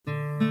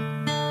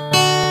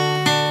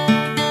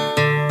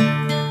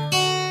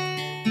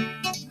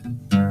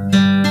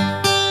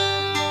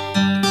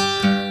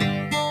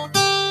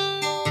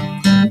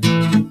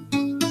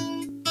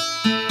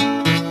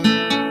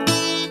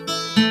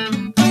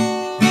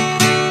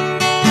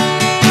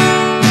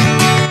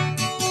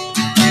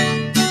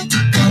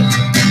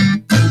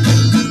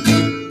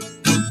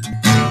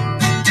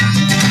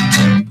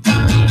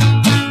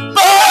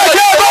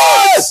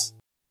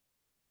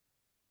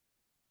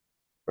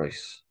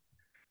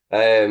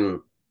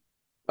Um,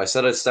 I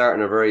said I'd start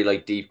in a very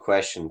like deep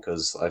question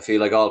because I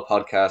feel like all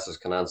podcasters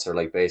can answer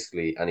like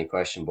basically any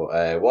question.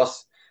 But what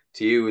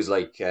to you is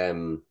like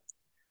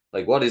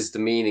what is the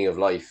meaning of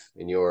life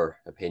in your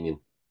opinion?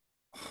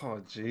 Oh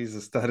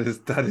Jesus, that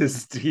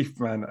is deep,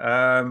 man.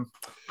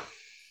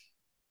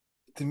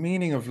 The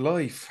meaning of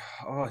life.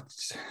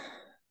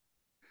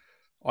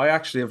 I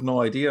actually have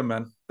no idea,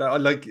 man.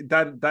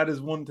 That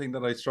is one thing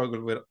that I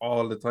struggle with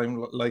all the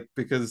time. Like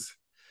because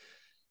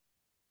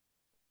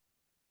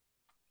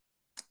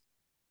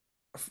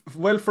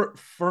well,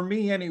 for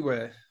me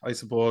anyway, I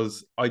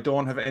suppose I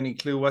don't have any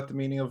clue what the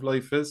meaning of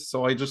life is,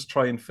 so I just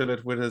try and fill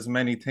it with as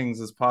many things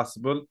as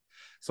possible.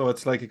 So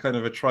it's like a kind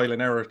of a trial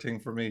and error thing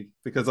for me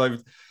because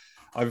I've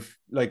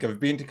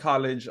been to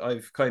college.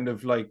 I've kind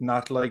of like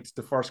not liked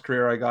the first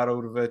career I got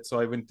out of it, so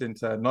I went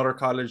into another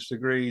college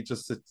degree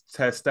just to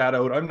test that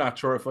out. I'm not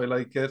sure if I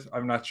like it.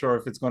 I'm not sure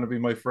if it's going to be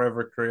my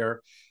forever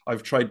career.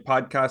 I've tried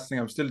podcasting.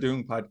 I'm still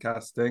doing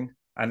podcasting.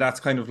 And that's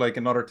kind of like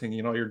another thing,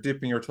 you're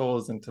dipping your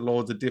toes into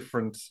loads of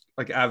different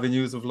like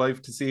avenues of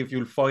life to see if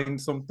you'll find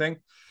something.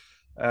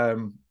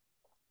 Um,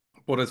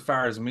 but as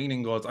far as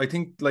meaning goes, I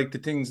think like the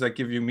things that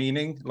give you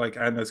meaning, like,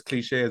 and as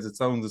cliche as it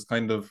sounds, is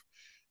kind of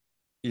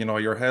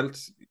your health,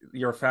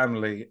 your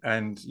family,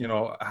 and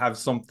have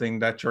something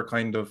that you're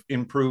kind of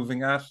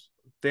improving at.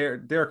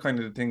 They're kind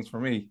of the things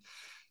for me.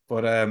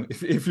 But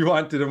if you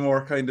wanted a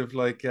more kind of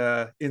like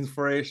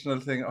inspirational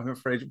thing, I'm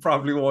afraid you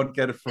probably won't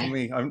get it from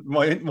me.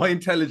 My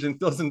intelligence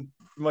doesn't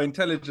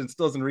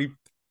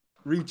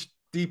reach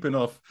deep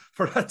enough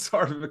for that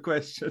sort of a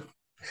question.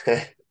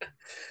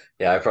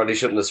 Yeah, I probably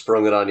shouldn't have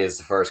sprung it on you as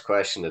the first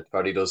question. It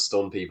probably does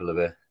stun people a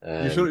bit.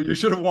 You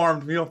should have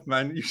warmed me up,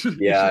 man. You should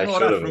you Yeah, should I know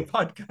should that have.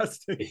 from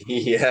podcasting.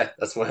 Yeah,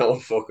 that's my own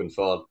fucking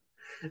fault.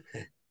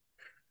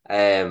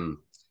 Um,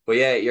 but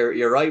yeah,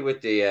 you're right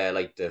with the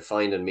like the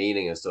finding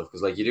meaning and stuff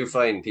because like you do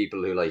find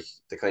people who like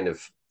the kind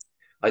of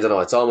I don't know,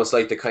 it's almost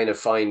like they kind of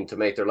find to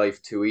make their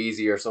life too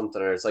easy or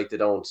something, or it's like they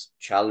don't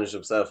challenge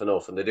themselves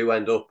enough and they do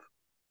end up,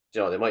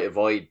 they might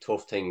avoid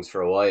tough things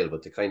for a while,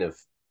 but they kind of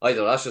I don't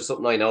know, that's just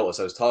something I noticed.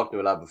 I was talking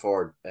to a lad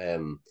before,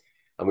 and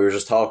we were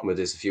just talking with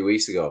this a few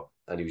weeks ago,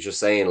 and he was just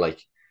saying like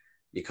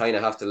you kind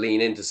of have to lean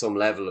into some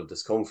level of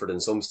discomfort in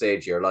some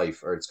stage of your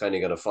life, or it's kind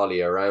of going to follow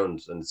you around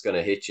and it's going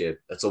to hit you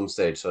at some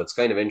stage. So it's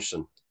kind of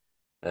interesting.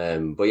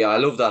 But yeah, I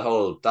love that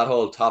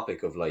whole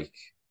topic of like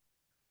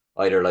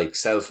either like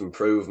self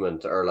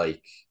improvement or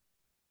like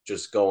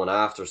just going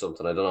after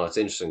something. I don't know. It's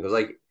interesting because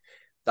like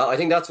that. I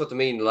think that's what the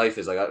meaning of life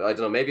is. Like I don't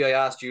know. Maybe I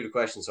asked you the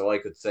question so I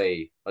could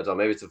say I don't know.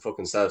 Maybe it's a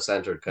fucking self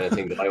centered kind of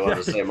thing that I wanted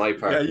Yeah, to say on my yeah.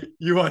 part.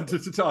 You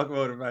wanted to talk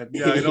about it, man.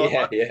 Yeah, I know.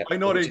 Yeah, yeah. I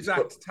know the Which is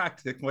good. exact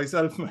tactic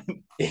myself,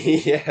 man.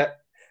 Yeah.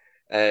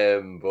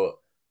 But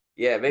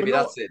yeah, But maybe no,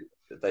 that's it.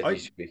 That he I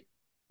should be.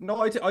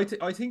 no,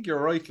 I think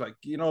you're right. Like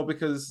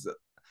because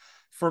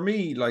for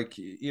me, like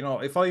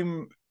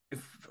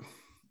if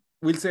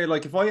we'll say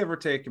like if I ever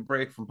take a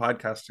break from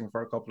podcasting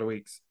for a couple of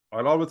weeks,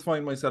 I'll always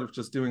find myself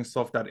just doing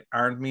stuff that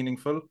aren't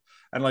meaningful.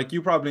 And like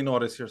you probably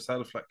notice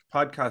yourself, like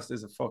podcast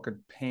is a fucking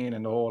pain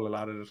in the hole a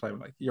lot of the time.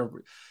 Like you're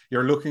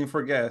looking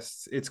for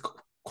guests. It's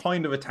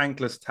kind of a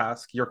thankless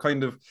task.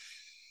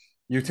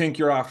 You think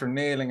you're after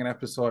nailing an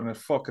episode and it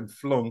fucking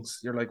flunks.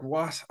 You're like,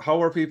 what?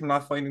 How are people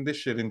not finding this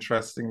shit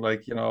interesting?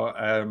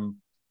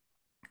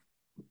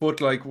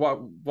 But like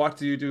what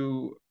do you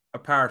do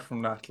apart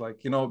from that? Like,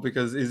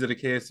 because is it a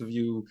case of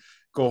you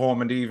go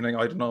home in the evening?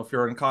 I don't know if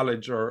you're in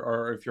college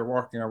or if you're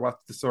working or what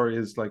the story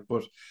is like,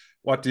 but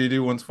what do you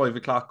do once 5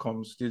 o'clock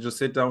comes? Do you just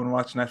sit down and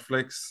watch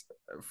Netflix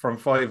from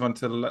 5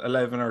 until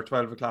 11 or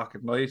 12 o'clock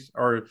at night?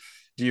 Or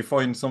do you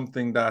find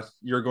something that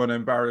you're going to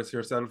embarrass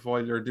yourself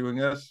while you're doing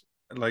it?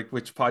 Like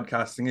which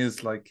podcasting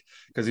is like,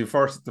 because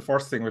the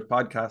first thing with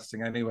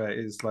podcasting anyway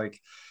is like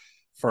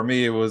for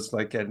me it was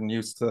like getting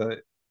used to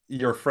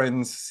your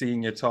friends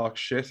seeing you talk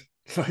shit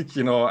like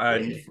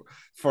and Yeah.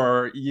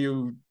 for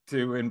you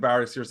to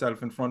embarrass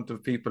yourself in front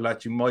of people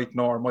that you might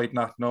know or might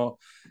not know,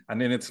 and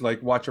then it's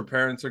like what your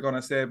parents are going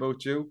to say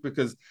about you.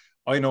 Because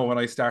I know when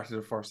I started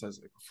at first I was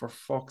like, for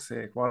fuck's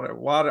sake, what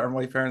are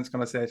my parents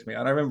going to say to me?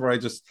 And I remember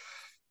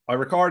I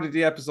recorded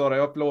the episode, I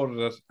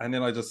uploaded it, and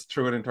then I just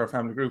threw it into our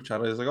family group chat.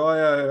 I was like, oh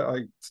yeah,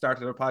 I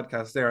started a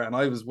podcast there. And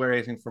I was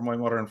waiting for my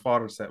mother and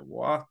father to say,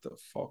 what the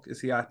fuck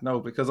is he at now?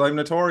 Because I'm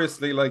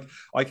notoriously like,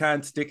 I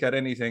can't stick at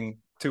anything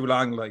too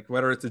long, like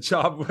whether it's a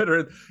job, whether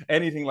it's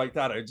anything like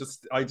that.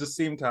 I just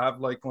seem to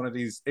have like one of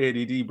these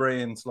ADD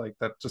brains like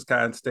that just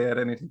can't stay at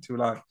anything too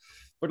long.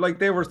 But like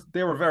they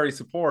were very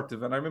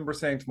supportive. And I remember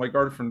saying to my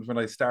girlfriend when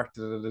I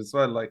started it as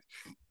well, like,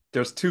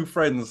 there's two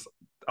friends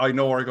I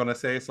know are gonna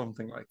say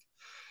something like,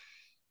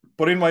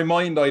 but in my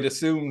mind, I'd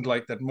assumed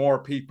like that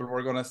more people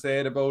were going to say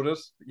it about it.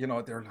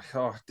 They're like,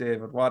 "Oh,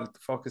 David, what the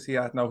fuck is he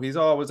at now? He's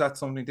always at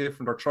something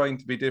different, or trying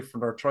to be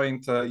different, or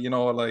trying to,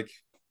 like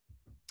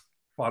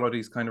follow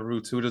these kind of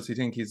routes. Who does he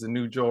think he's a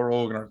new Joe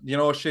Rogan,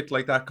 or shit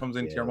like that comes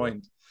into your Yeah.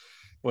 mind?"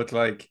 But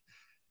like,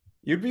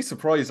 You'd be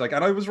surprised. Like,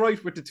 and I was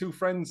right with the two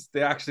friends.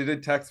 They actually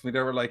did text me.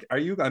 They were like, "Are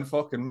you gone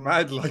fucking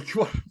mad? Like,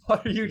 what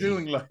are you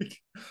doing?" Like,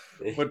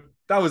 but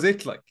that was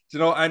it. Like, you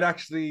know, and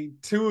actually,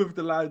 two of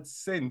the lads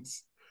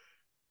since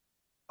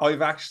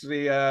I've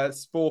actually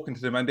spoken to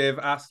them, and they've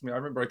asked me. I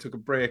remember I took a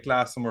break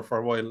last summer for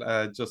a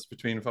while, just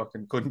between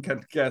fucking couldn't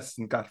get guests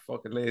and got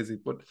fucking lazy.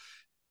 But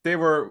they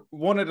were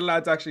one of the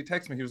lads actually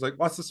texted me. He was like,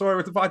 "What's the story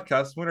with the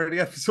podcast? When are the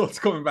episodes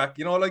coming back?"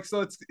 You know, like so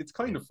it's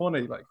kind of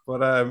funny, like,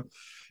 but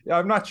yeah,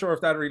 I'm not sure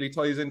if that really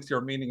ties into your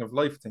meaning of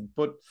life thing,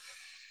 but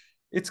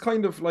it's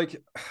kind of like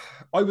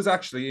I was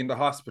actually in the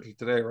hospital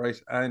today,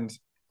 right? And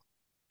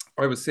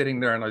I was sitting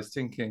there and I was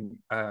thinking,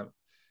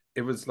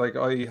 it was like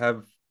I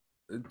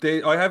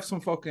have some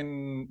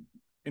fucking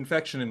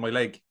infection in my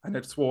leg and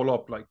it swole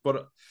up, like,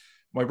 but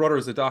my brother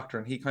is a doctor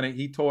and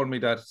he told me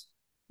that,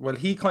 well,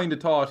 he kind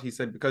of thought, he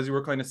said, because you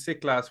were kind of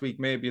sick last week,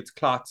 maybe it's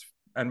clots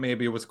and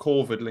maybe it was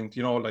COVID linked,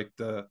 you know, like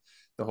the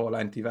whole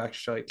anti-vax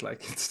shite,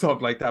 like stuff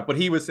like that. But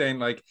he was saying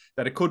like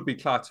that it could be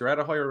clots. You're at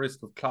a higher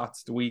risk of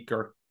clots the week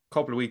or a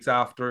couple of weeks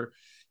after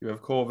you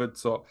have COVID.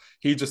 So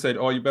he just said,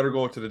 "Oh, you better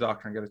go to the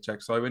doctor and get it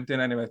checked." So I went in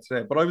anyway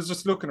today. But I was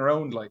just looking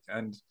around, like,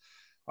 and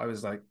I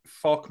was like,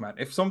 "Fuck, man!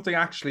 If something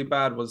actually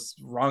bad was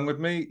wrong with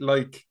me,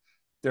 like."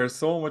 There's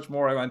so much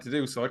more I want to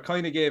do. So it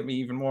kind of gave me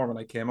even more when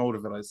I came out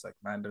of it. I was like,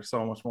 man, there's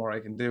so much more I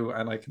can do.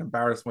 And I can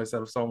embarrass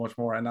myself so much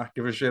more and not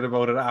give a shit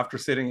about it after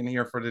sitting in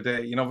here for the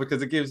day, you know,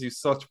 because it gives you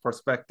such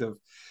perspective.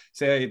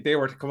 Say they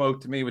were to come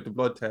out to me with the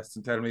blood test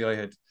and tell me I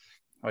had,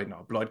 I don't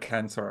know, blood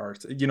cancer or,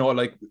 you know,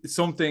 like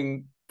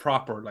something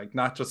proper, like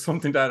not just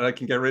something that I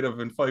can get rid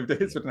of in 5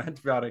 days with an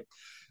antibiotic.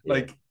 Yeah.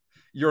 Like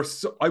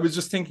I was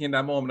just thinking in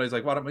that moment, I was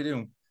like, what am I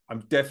doing? I'm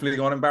definitely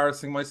going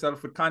embarrassing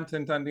myself with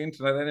content on the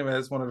internet anyway.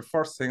 As one of the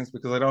first things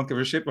because I don't give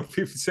a shit what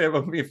people say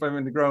about me if I'm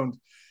in the ground.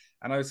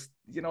 And I was,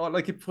 you know,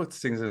 like it puts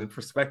things in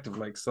perspective.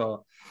 Like,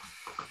 so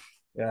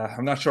yeah,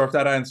 I'm not sure if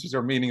that answers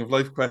your meaning of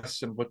life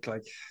question, but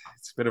like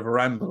it's a bit of a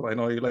ramble. I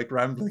know you like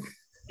rambling.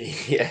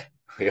 Yeah,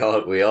 we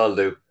all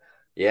do.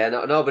 Yeah,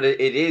 no, but it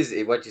is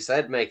what you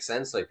said makes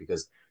sense. Like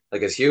because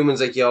like as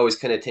humans, like you always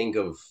kind of think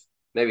of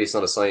maybe it's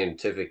not a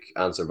scientific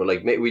answer, but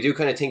like we do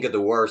kind of think of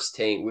the worst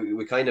thing.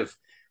 We kind of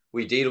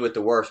we deal with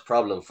the worst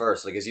problem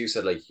first. Like as you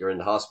said, like you're in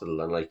the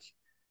hospital and like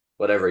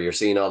whatever you're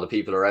seeing all the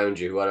people around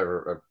you, whatever,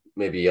 or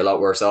maybe a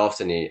lot worse off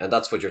than you, and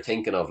that's what you're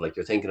thinking of. Like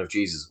you're thinking of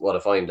Jesus, what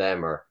if I'm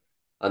them, or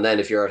and then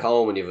if you're at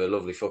home and you have a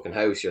lovely fucking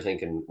house, you're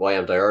thinking why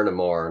am I earning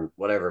more and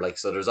whatever. Like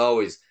so, there's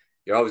always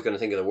you're always going to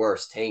think of the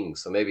worst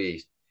things. So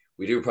maybe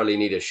we do probably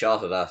need a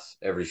shot of that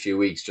every few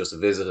weeks, just a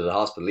visit to the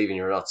hospital, even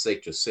you're not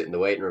sick, just sit in the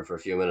waiting room for a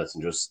few minutes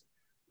and just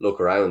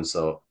look around.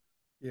 So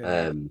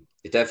Yeah.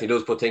 it definitely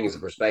does put things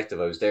in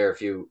perspective. I was there a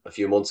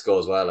few months ago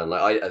as well, and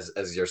like I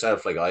as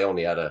yourself, like I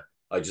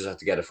just had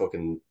to get a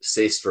fucking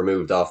cyst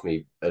removed off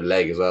me a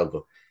leg as well.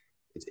 But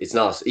it's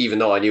not even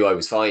though I knew I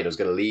was fine, I was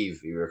gonna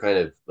leave. You were kind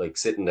of like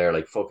sitting there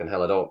like fucking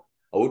hell.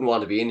 I wouldn't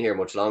want to be in here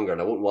much longer,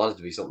 and I wouldn't want it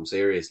to be something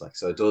serious. Like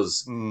so, it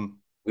does. Mm.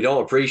 We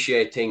don't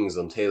appreciate things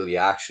until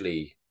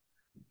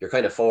you're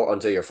kind of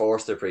until you're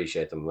forced to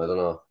appreciate them. I don't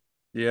know.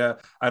 Yeah,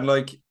 and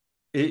like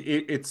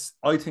it's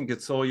I think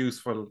it's so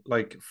useful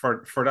like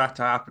for that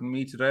to happen to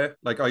me today.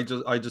 Like I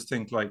just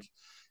think like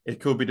it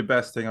could be the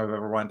best thing I've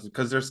ever wanted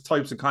because there's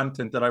types of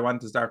content that I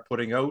want to start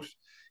putting out.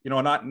 You know,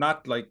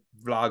 not like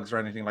vlogs or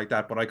anything like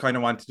that, but I kind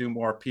of want to do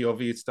more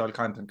POV style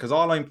content because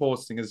all I'm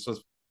posting is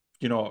just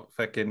you know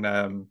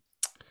fucking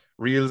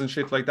reels and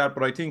shit like that.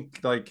 But I think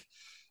like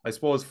I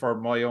suppose for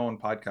my own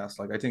podcast,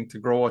 like I think to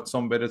grow it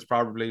some bit, it's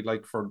probably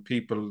like for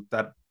people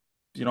that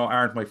you know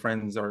aren't my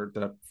friends or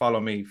that follow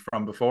me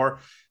from before,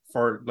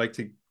 for like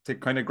to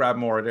kind of grab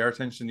more of their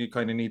attention, you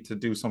kind of need to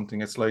do something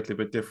that's slightly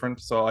bit different.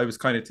 So I was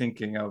kind of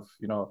thinking of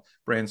you know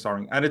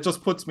brainstorming, and it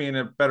just puts me in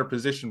a better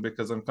position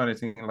because I'm kind of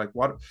thinking like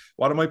what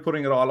am I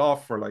putting it all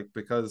off for? Like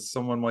because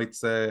someone might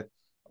say,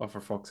 oh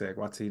for fuck's sake,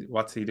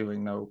 what's he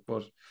doing now?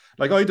 But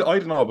like I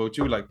don't know about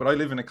you, like, but I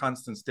live in a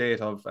constant state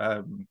of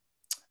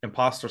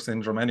imposter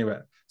syndrome anyway.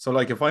 So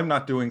like if I'm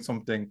not doing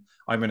something,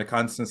 I'm in a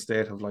constant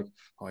state of like,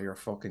 oh, you're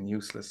fucking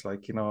useless.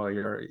 Like, you know,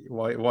 you're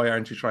why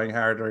aren't you trying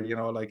harder? You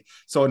know, like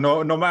so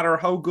no matter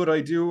how good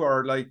I do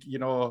or like, you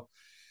know,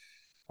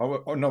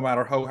 or no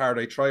matter how hard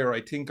I try or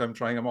I think I'm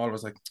trying, I'm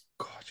always like,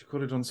 God, you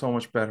could have done so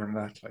much better than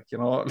that. Like, you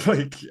know,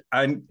 like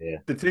and Yeah,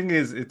 the thing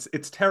is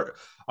it's terrible.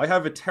 I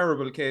have a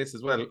terrible case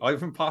as well. I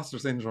have imposter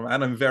syndrome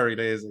and I'm very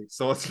lazy.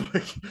 So it's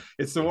like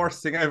it's the yeah,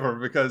 worst thing ever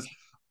because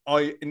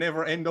I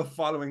never end up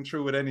following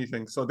through with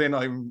anything. So then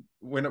I'm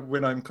when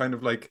I'm kind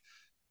of like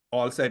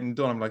all said and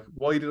done, I'm like,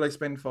 why did I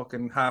spend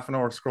fucking half an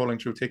hour scrolling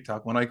through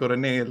TikTok when I could have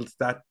nailed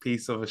that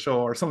piece of a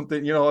show or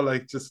something, you know,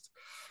 like just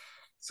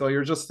so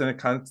you're just in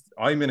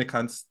I'm in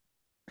a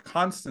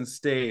constant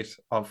state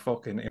of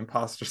fucking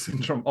imposter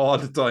syndrome all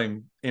the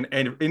time in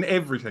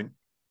everything.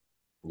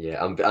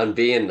 yeah. And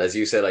being as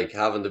you said, like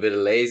having the bit of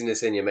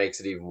laziness in you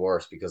makes it even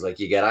worse because like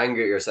you get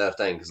angry at yourself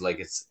then because like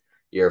it's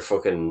your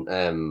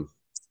fucking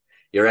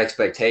your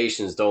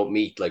expectations don't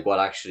meet like what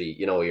actually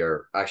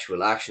your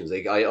actual actions.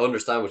 Like I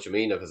understand what you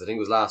mean because I think it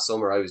was last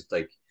summer I was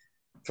like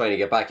trying to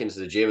get back into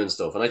the gym and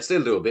stuff, and I'd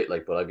still do a bit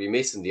like, but I'd be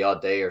missing the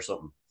odd day or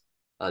something.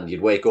 And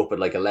you'd wake up at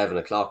like 11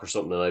 o'clock or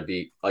something, and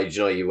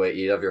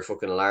you'd have your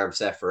fucking alarm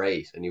set for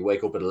 8, and you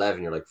wake up at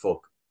 11. You're like,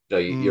 fuck, you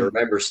Mm,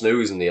 remember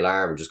snoozing the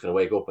alarm and just gonna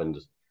wake up, and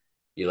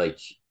you like,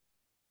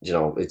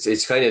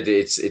 it's kind of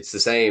it's the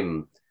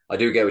same. I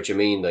do get what you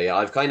mean though. Yeah,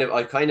 I've kind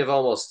of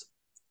almost,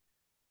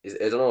 I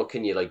don't know,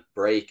 can you like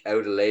break out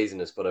of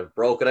laziness? But I've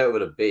broken out of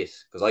it a bit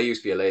because I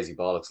used to be a lazy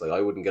bollocks. Like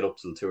I wouldn't get up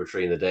till 2 or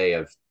 3 in the day.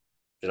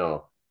 You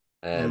know,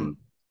 mm, um,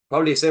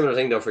 probably a similar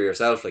thing though for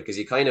yourself, like because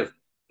you kind of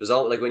there's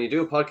all like when you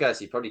do a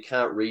podcast, you probably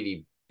can't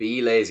really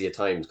be lazy at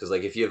times because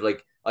like if you have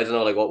like I don't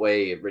know like what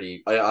way it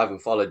really I haven't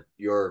followed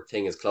your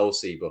thing as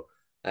closely, but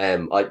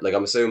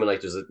I'm assuming like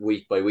there's a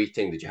week by week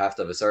thing that you have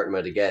to have a certain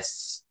amount of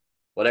guests,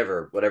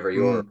 whatever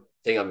your mm.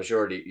 thing. I'm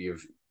sure that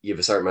you've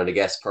a certain amount of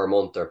guests per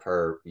month or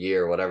per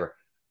year or whatever,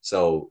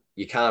 so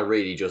you can't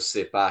really just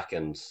sit back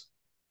and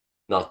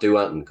not do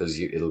anything because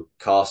it'll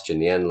cost you in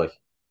the end. Like,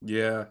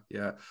 Yeah,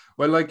 yeah.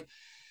 Well, like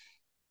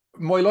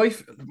my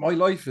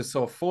life is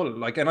so full,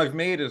 like, and I've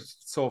made it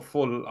so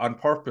full on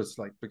purpose,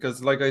 like,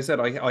 because like I said,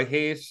 I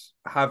hate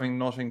having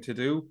nothing to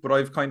do, but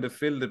I've kind of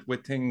filled it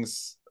with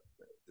things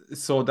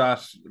so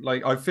that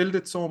like I filled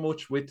it so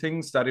much with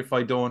things that if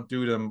I don't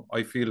do them,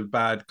 I feel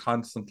bad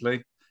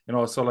constantly.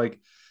 So like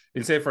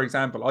you'll say, for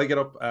example, I get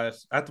up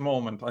at the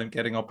moment, I'm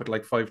getting up at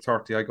like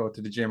 5:30. I go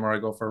to the gym or I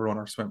go for a run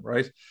or swim,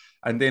 right?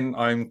 And then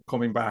I'm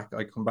coming back.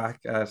 I come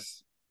back at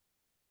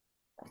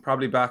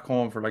probably back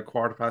home for like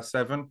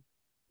 7:15.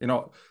 You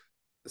know,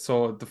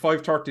 so the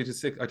 5:30 to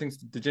 6, I think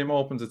the gym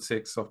opens at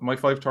 6. So my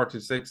 5:30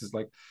 to 6 is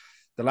like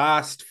the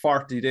last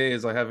 40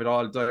 days I have it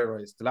all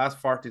diarized. The last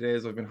 40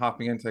 days I've been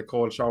hopping into a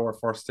cold shower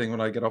first thing when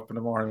I get up in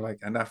the morning, like,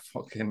 and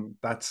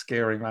that's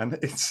scary, man.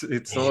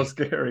 It's so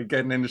scary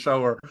getting in the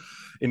shower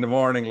in the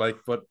morning, like,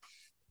 but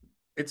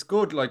it's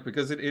good, like,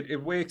 because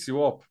it wakes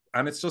you up,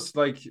 and it's just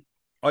like,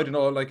 I don't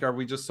know, like, are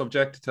we just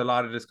subjected to a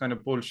lot of this kind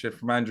of bullshit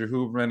from Andrew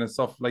Huberman and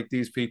stuff, like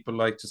these people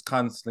like just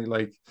constantly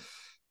like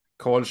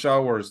cold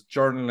showers,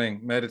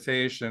 journaling,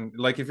 meditation.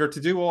 Like if you're to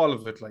do all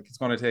of it, like it's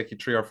going to take you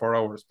 3 or 4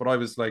 hours. But I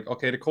was like,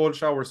 okay, the cold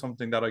shower is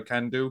something that I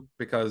can do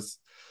because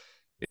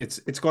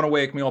it's going to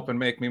wake me up and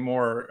make me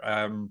more.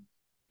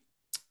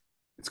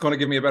 It's going to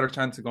give me a better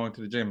chance of going to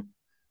the gym.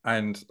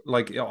 And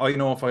like I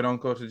know if I don't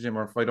go to the gym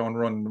or if I don't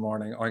run in the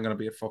morning, I'm going to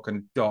be a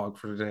fucking dog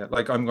for the day.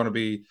 Like I'm going to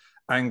be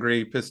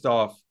angry, pissed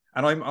off,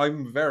 and I'm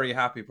a very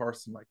happy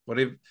person. Like, but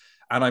if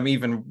and I'm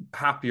even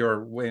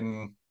happier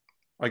when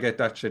I get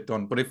that shit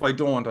done. But if I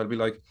don't, I'll be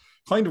like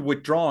kind of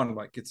withdrawn.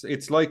 Like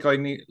it's like I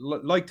need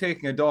like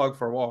taking a dog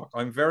for a walk.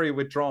 I'm very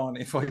withdrawn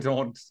if I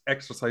don't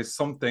exercise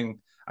something,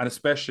 and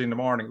especially in the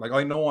morning. Like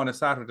I know on a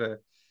Saturday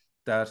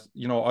that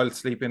I'll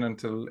sleep in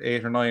until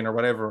 8 or 9 or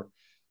whatever,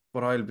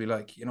 but I'll be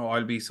like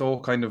I'll be so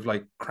kind of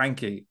like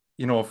cranky.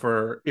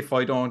 For if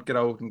I don't get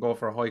out and go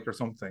for a hike or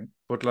something.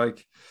 But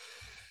like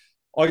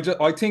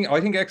I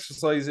think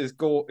exercise is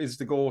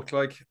the goal.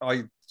 Like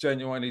I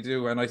genuinely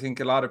do, and I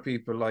think a lot of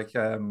people like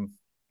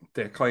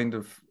they kind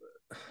of,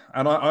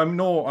 and I'm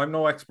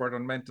no expert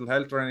on mental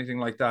health or anything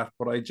like that,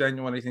 but I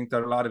genuinely think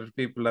that a lot of the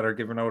people that are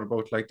giving out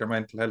about like their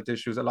mental health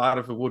issues, a lot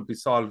of it would be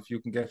solved if you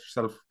can get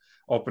yourself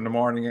up in the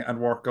morning and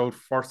work out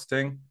first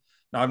thing.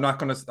 Now I'm not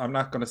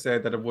gonna say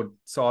that it would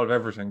solve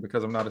everything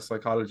because I'm not a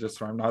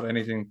psychologist or I'm not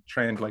anything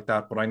trained like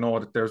that, but I know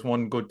that there's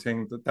one good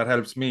thing that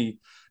helps me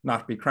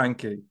not be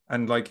cranky.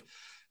 And like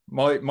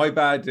my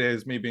bad day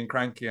is me being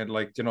cranky, and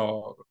like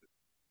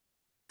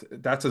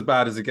that's as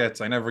bad as it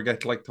gets. I never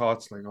get like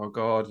thoughts like, oh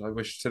God, I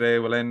wish today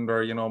will end,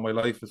 or my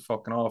life is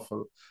fucking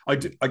awful. I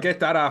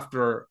get that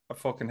after a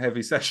fucking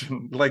heavy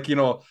session. Like,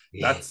 yeah,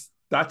 that's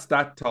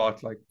that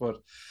thought. Like, but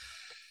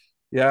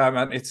yeah,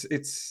 man,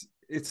 it's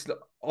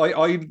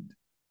I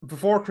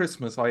before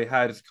Christmas I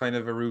had kind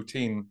of a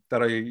routine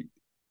that I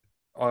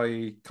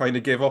kind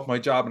of gave up my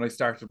job and I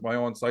started my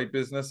own side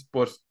business.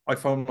 But I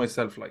found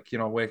myself like,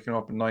 waking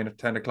up at 9 or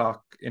 10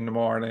 o'clock in the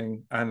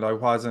morning, and I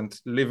wasn't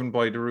living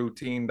by the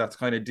routine that's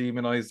kind of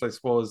demonized, I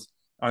suppose,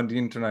 on the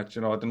internet,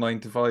 the 9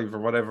 to 5 or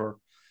whatever.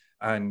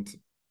 And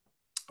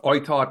I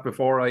thought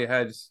before I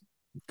had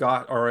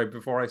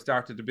before I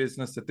started the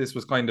business that this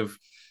was kind of,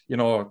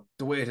 the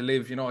way to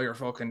live. You're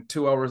fucking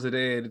 2 hours a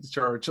day,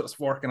 you're just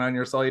working on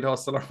your side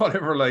hustle or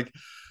whatever. Like,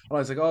 and I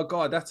was like, oh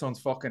God, that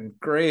sounds fucking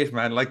great,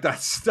 man. Like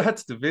that's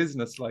the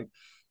business. Like,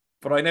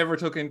 but I never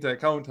took into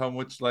account how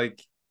much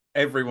like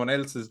everyone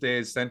else's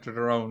days centered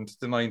around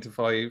the 9 to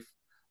 5,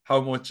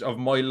 how much of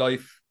my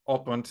life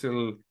up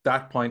until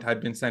that point had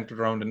been centered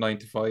around the 9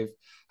 to 5,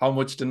 how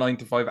much the 9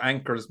 to 5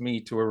 anchors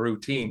me to a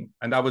routine.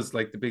 And that was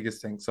like the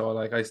biggest thing. So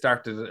like I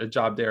started a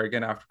job there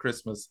again after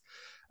Christmas.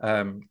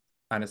 Um,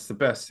 and it's the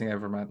best thing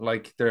ever, man.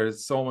 Like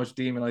there's so much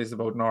demonized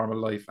about normal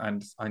life,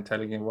 and I'm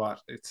telling you what,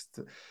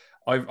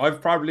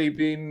 I've probably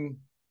been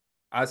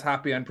as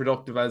happy and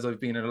productive as I've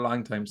been in a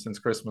long time since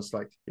Christmas.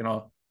 Like,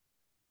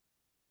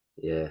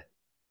 yeah.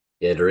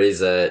 Yeah, there is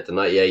the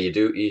night. Yeah,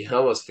 you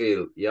almost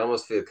feel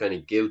kind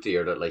of guilty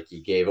or that like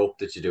you gave up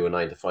that you do a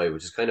 9 to 5,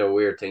 which is kind of a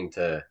weird thing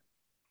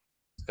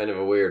It's kind of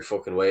a weird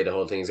fucking way the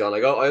whole thing's gone.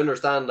 Like, oh, I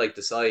understand like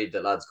the side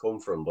that lads come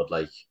from, but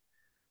like,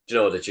 you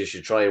know, that you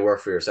should try and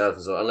work for yourself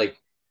and so. And like,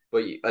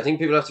 but I think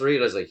people have to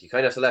realize like you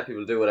kind of have to let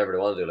people do whatever they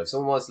want to do. Like,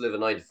 someone wants to live a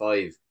 9 to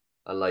 5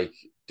 and like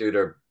do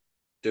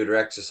their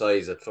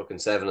exercise at fucking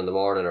 7 in the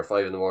morning or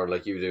 5 in the morning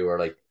like you do, or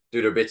like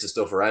do their bits of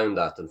stuff around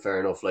that, then fair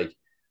enough. Like,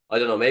 I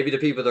don't know, maybe the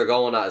people they're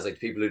going at is like the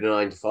people who do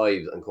 9 to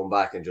 5 and come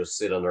back and just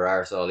sit on their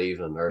arse all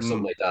evening or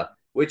something Mm, like that.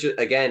 Which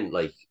again,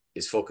 like,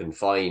 is fucking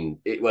fine.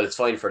 Well, it's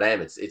fine for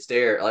them. It's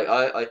there.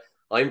 Like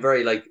I'm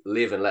very like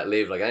live and let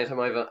live. Like anytime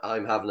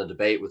I'm having a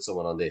debate with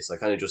someone on this, I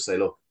kind of just say,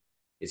 look,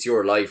 it's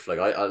your life. Like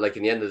I like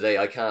in the end of the day,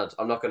 I can't.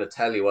 I'm not going to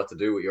tell you what to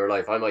do with your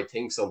life. I might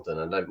think something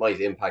and that might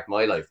impact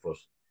my life, but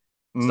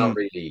it's not mm,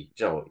 really,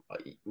 you know,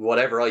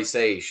 whatever I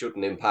say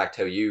shouldn't impact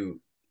how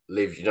you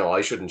live. You know,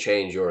 I shouldn't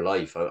change your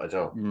life. I don't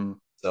know. mm.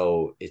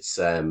 So it's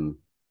an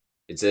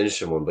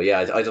interesting one. But yeah,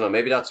 I don't know.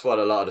 Maybe that's what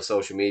a lot of the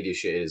social media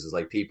shit is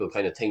like people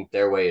kind of think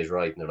their way is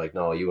right, and they're like,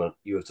 no, you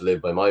have to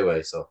live by my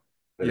way. So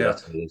maybe Yeah.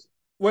 that's what it is.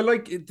 Well,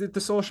 like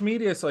the social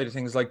media side of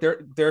things, like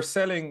they're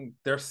selling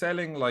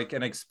like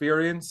an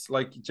experience.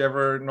 Like, do you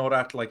ever know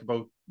that like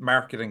about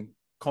marketing?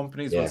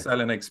 Companies will Yeah,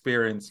 sell an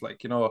experience. Like,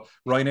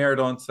 Ryanair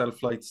don't sell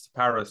flights to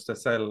Paris. They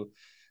sell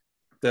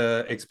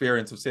the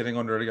experience of sitting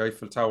under the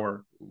Eiffel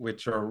Tower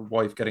with your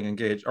wife getting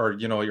engaged, or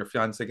your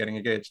fiance getting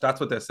engaged. That's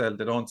what they sell.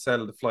 They don't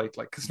sell the flight,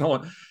 like, because no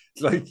one,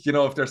 like,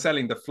 if they're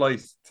selling the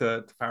flight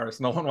to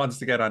Paris, no one wants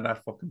to get on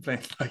that fucking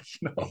plane. Like,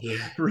 yeah,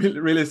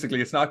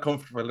 realistically, it's not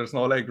comfortable. There's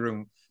no leg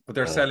room, but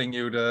they're uh, selling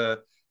you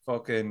the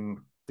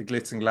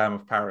glitz and glam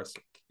of Paris,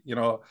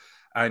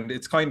 and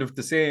it's kind of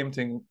the same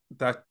thing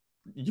that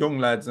young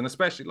lads, and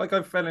especially like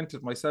I fell into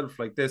it myself,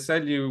 like they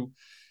sell you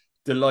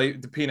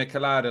the pina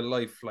colada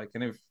life, like,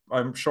 and if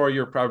I'm sure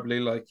you're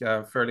probably like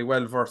fairly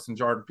well versed in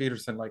Jordan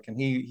Peterson, like, and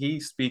he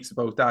speaks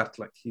about that,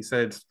 like he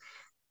said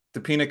the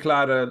pina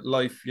colada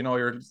life,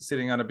 you're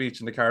sitting on a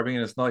beach in the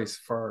Caribbean is nice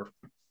for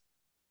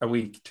a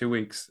week, 2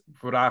 weeks,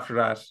 but after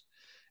that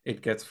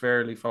it gets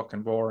fairly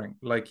fucking boring,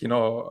 like,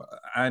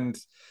 and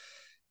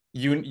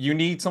you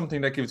need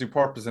something that gives you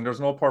purpose, and there's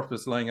no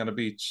purpose lying on a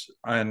beach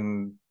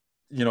and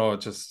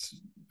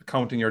just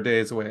counting your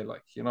days away,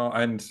 like, and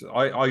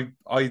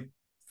I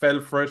fell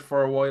for it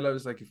for a while. I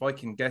was like, if I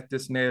can get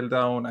this nailed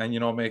down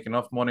and make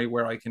enough money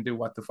where I can do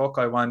what the fuck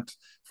I want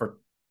for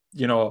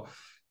you know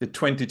the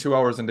 22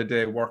 hours in the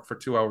day, work for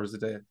 2 hours a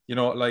day,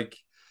 like,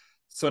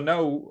 so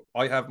now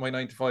I have my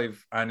 9 to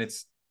 5, and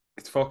it's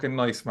fucking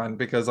nice, man,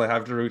 because I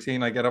have the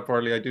routine. I get up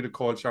early, I do the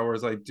cold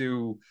showers, I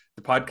do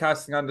the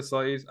podcasting on the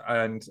side,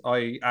 and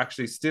I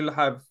actually still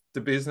have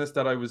the business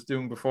that I was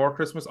doing before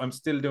Christmas. I'm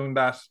still doing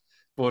that,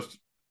 but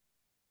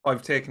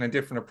I've taken a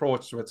different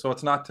approach to it. So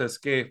it's not to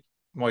escape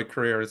my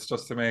career, it's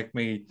just to make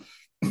me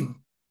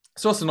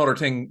it's just another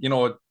thing,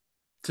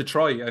 to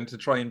try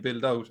and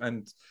build out.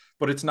 And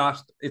but it's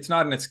not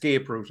an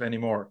escape route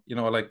anymore,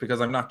 like,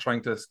 because I'm not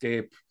trying to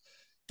escape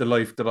the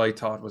life that I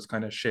thought was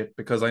kind of shit,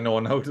 because I know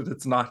now that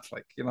it's not,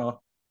 like,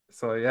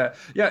 so yeah,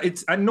 yeah,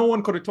 and no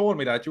one could have told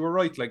me that. You were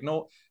right, like,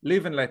 no,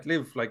 live and let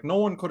live, like, no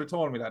one could have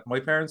told me that. My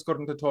parents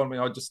couldn't have told me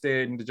I'll just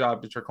stay in the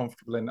job that you're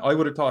comfortable in. I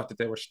would have thought that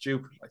they were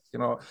stupid, like,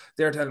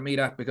 they're telling me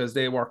that because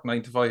they work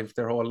 9 to 5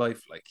 their whole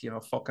life, like,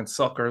 fucking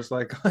suckers,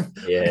 like,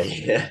 yeah,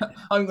 yeah,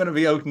 I'm gonna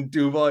be out in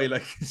Dubai,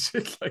 like,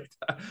 shit like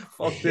that.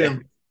 Fuck yeah,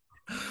 them.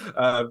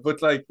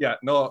 But like, yeah,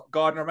 no,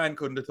 Gardner Man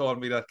couldn't have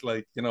told me that,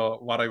 like,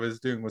 what I was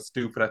doing was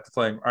stupid at the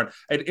time. Or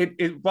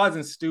it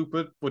wasn't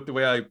stupid, but the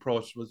way I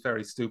approached was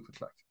very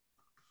stupid. Like,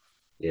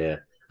 yeah.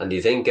 And do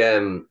you think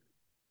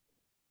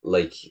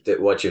like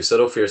that what you've set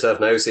up for yourself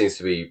now seems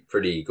to be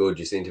pretty good?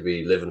 You seem to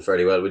be living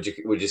fairly well. Would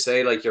you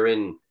say like you're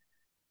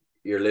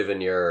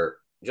living your,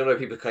 you know,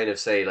 people kind of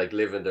say like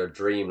living their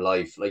dream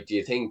life. Like,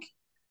 do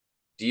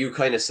you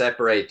kind of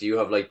separate? Do you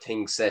have like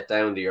things set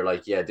down that you're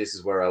like, yeah, this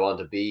is where I want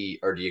to be,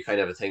 or do you kind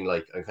of have a thing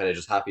like I'm kind of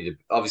just happy to,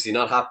 obviously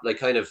not happy, like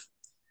kind of,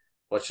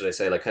 what should I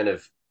say, like kind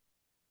of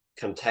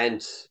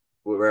content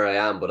with where I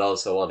am, but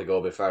also want to go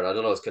a bit farther. I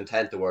don't know, is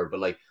content the word, but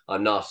like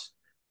I'm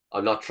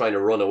not trying to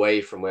run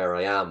away from where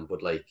I am,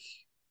 but like,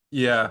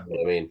 if you yeah, know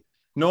what I mean.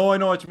 no, I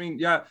know what you mean.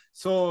 Yeah,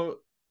 so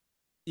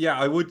yeah,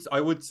 I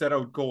would set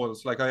out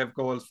goals. Like, I have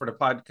goals for the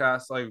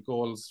podcast. I have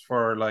goals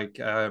for like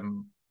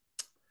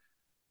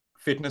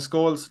fitness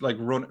goals, like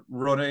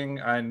running,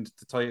 and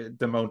the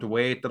amount of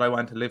weight that I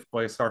want to lift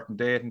by a certain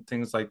date and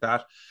things like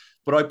that.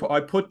 But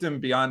I put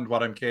them beyond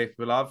what I'm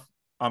capable of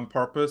on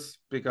purpose,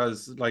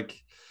 because like,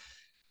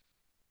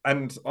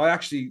 and I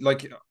actually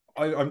like,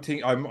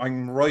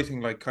 I'm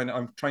writing, like, kind of,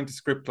 I'm trying to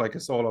script like a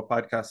solo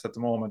podcast at the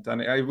moment,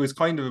 and it was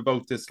kind of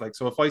about this, like,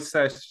 so if I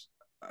set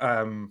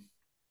um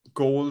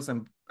goals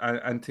and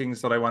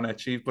things that I want to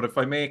achieve, but if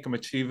I make them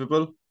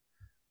achievable,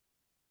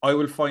 I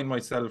will find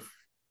myself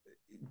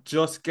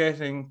just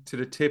getting to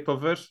the tip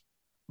of it,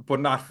 but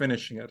not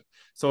finishing it.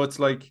 So it's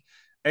like,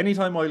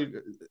 anytime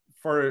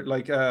for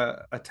like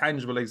a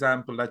tangible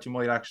example that you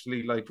might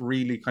actually like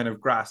really kind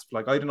of grasp,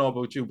 like, I don't know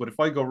about you, but if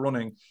I go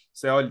running,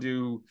 say I'll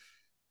do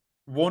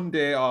one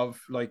day of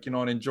like, an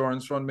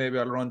endurance run, maybe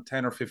I'll run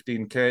 10 or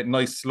 15K,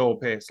 nice slow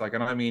pace. Like,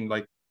 and I mean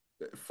like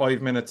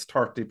 5 minutes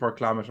 30 per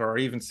kilometer, or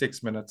even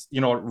 6 minutes,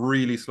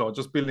 really slow,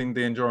 just building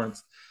the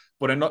endurance.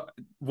 But not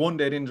one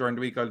day during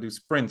the week, I'll do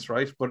sprints,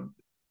 right? But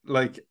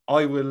like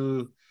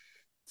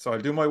so I'll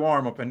do my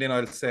warm up, and then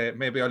I'll say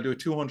maybe I'll do a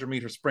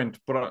 200-meter sprint,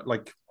 but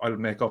I'll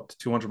make up to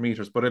 200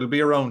 meters, but it'll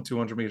be around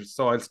 200 meters.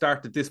 So I'll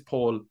start at this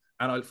pole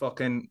and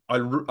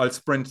I'll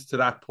sprint to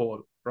that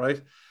pole,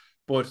 right?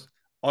 But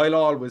I'll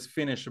always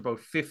finish about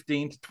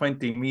 15 to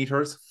 20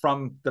 meters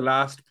from the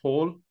last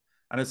pole.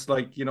 And it's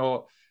like,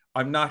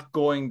 I'm not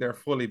going there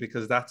fully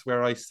because that's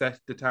where I set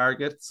the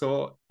target.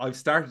 So I've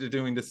started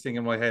doing this thing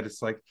in my head.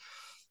 It's like,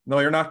 no,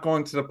 you're not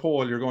going to the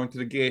pole. You're going to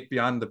the gate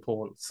beyond the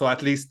pole. So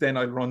at least then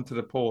I'll run to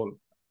the pole,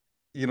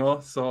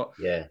 So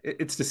Yeah,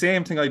 it's the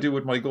same thing I do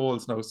with my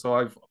goals now. So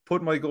I've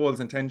put my goals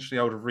intentionally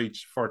out of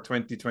reach for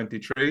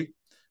 2023,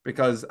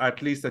 because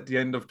at least at the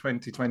end of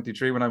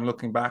 2023, when I'm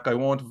looking back, I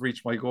won't have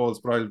reached my goals,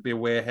 but I'll be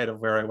way ahead of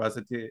where I was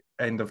at the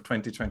end of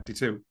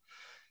 2022.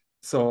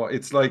 So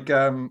it's like,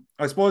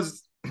 I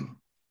suppose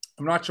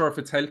I'm not sure if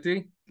it's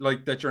healthy,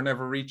 like that you're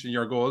never reaching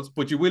your goals,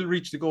 but you will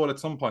reach the goal at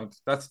some point.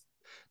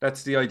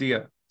 That's the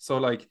idea. So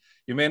like,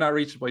 you may not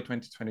reach it by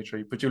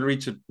 2023, but you'll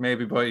reach it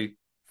maybe by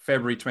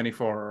February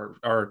 24,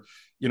 or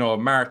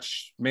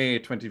March, May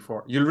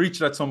 24. You'll reach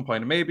it at some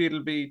point. Maybe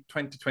it'll be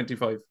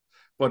 2025.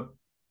 But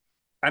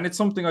and it's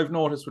something I've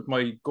noticed with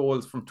my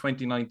goals from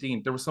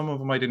 2019. There were some of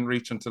them I didn't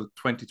reach until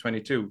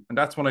 2022. And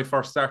that's when I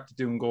first started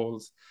doing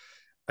goals.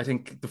 I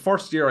think the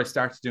first year I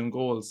started doing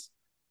goals,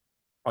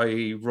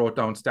 I wrote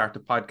down start a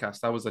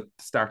podcast. That was at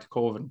the start of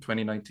COVID in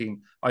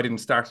 2019. I didn't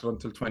start it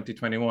until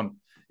 2021.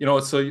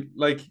 So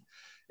like,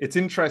 it's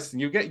interesting.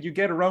 You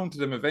get around to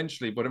them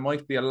eventually, but it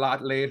might be a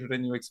lot later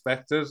than you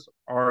expected,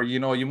 or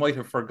you might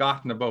have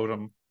forgotten about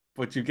them,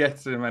 but you get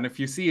to them. And if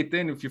you see it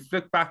then, if you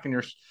flick back in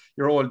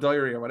your old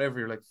diary or whatever,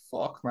 you're like,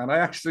 fuck, man, I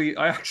actually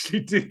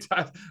did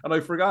that and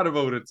I forgot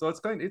about it. So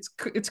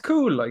it's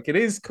cool. Like, it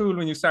is cool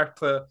when you start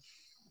to,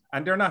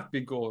 and they're not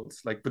big goals,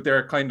 like, but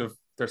they're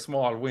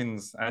small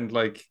wins. And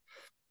like,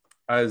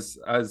 as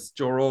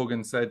Joe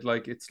Rogan said,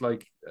 like, it's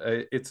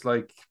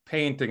like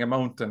painting a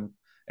mountain.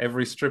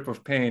 Every strip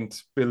of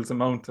paint builds a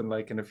mountain,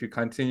 like, and if you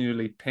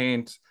continually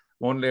paint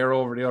one layer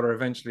over the other,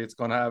 eventually it's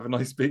going to have a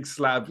nice big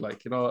slab.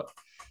 Like,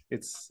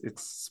 it's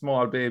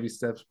small baby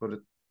steps, but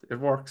it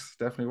works,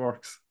 definitely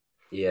works.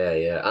 yeah,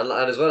 yeah, and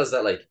as well as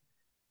that, like,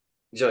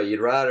 you'd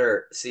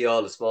rather see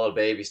all the small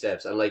baby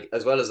steps, and like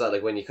as well as that,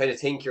 like when you kind of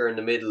think you're in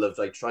the middle of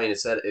like trying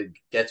to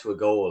get to a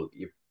goal,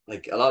 you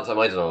like a lot of time.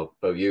 I don't know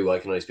about you, I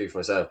can only speak for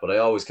myself, but I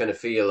always kind of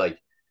feel like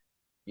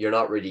you're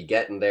not really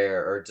getting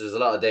there, or there's a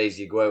lot of days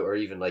you go out, or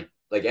even like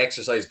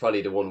exercise is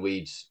probably the one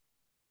we'd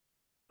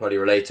probably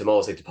relate to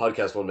most, like the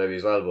podcast one maybe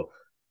as well, but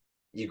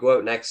you go out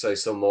and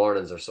exercise some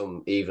mornings or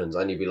some evenings,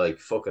 and you'd be like,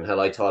 fucking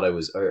hell, I thought I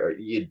was, or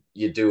you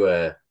do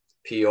a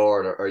PR,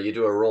 or you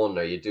do a run,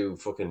 or you do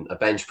fucking a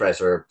bench press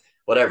or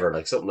whatever,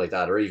 like something like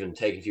that, or even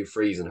taking a few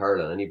frees and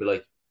hurling, and you'd be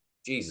like,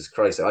 Jesus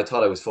Christ, I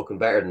thought I was fucking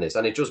better than this.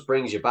 And it just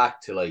brings you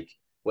back to like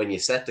when you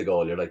set the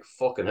goal, you're like,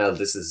 fucking hell,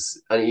 this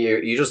is, and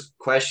you just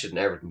question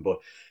everything. But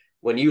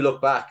when you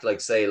look back, like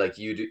say, like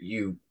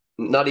you,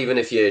 not even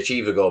if you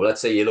achieve a goal, but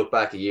let's say you look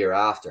back a year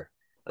after,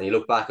 and you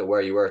look back at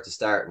where you were at the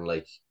start, and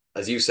like,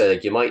 as you said,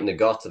 like you mightn't have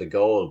got to the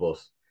goal,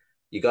 but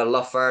you got a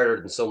lot farther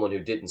than someone who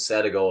didn't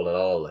set a goal at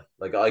all.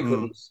 Like I Mm.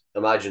 couldn't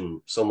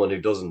imagine someone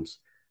who doesn't.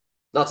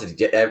 Not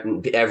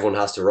that everyone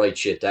has to write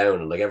shit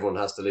down and like everyone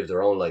has to live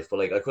their own life, but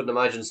like I couldn't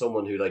imagine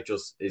someone who like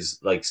just is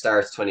like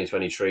starts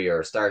 2023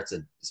 or starts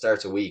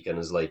a week and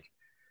is like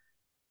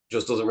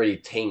just doesn't really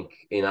think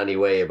in any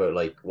way about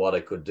like what I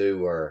could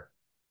do, or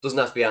doesn't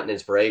have to be at an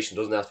inspiration,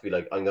 doesn't have to be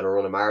like I'm gonna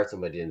run a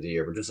marathon by the end of the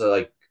year, but just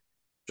like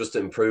just to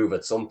improve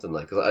at something.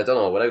 Like, because I don't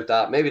know, without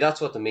that, maybe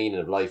that's what the meaning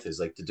of life is,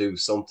 like to do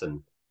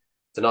something,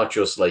 to not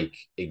just like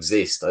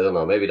exist. I don't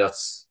know. Maybe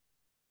that's,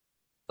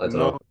 I don't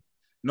No, know.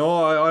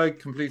 no, I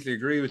completely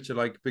agree with you.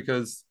 Like,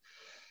 because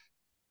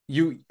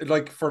you,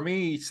 like, for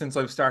me, since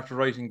I've started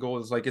writing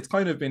goals, like, it's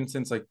kind of been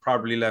since I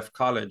probably left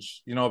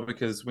college,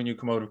 because when you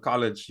come out of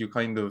college, you're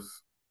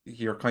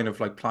kind of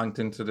like planked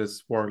into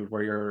this world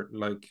where you're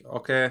like,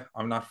 okay,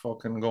 I'm not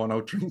fucking going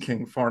out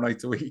drinking 4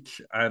 nights a week,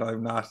 and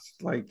I'm not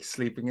like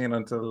sleeping in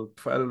until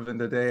 12 in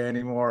the day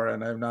anymore,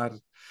 and I'm not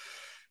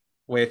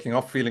waking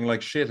up feeling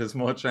like shit as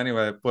much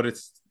anyway. But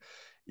it's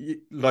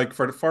like,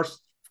 for the first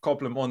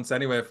couple of months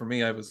anyway, for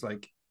me, I was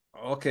like,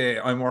 okay,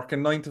 I'm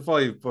working 9 to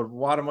 5, but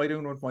what am I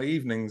doing with my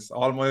evenings?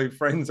 All my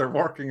friends are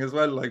working as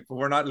well, like, but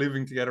we're not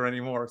living together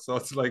anymore. So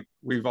it's like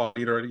we've all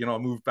either,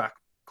 moved back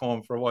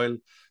home for a while,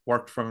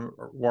 worked from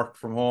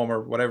home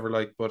or whatever,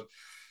 like. But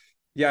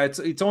yeah,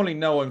 it's only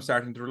now I'm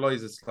starting to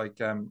realize it's like,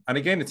 and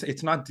again,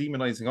 it's not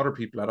demonizing other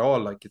people at all.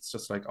 Like, it's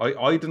just like,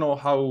 I don't know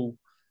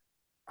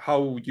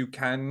how you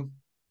can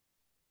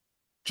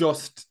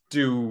just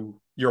do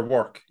your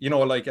work,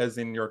 like, as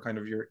in your kind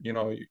of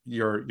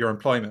your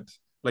employment,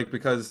 like,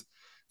 because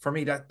for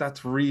me,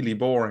 that's really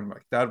boring.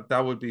 Like,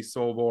 that would be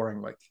so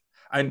boring. Like,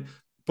 and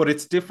but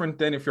it's different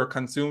than if you're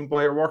consumed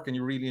by your work and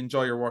you really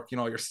enjoy your work. You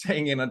know, you're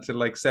staying in until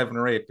like 7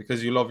 or 8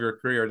 because you love your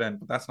career then.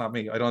 But that's not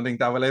me. I don't think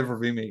that will ever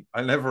be me.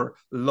 I'll never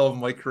love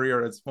my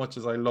career as much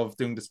as I love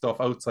doing the stuff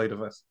outside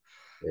of it.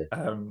 Yeah.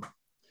 Um,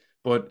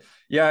 but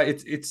yeah,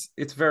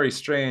 it's very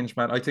strange,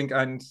 man. I think,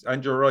 and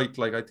you're right.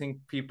 Like, I think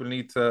people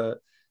need to,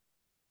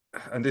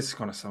 and this is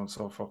gonna sound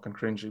so fucking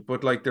cringy,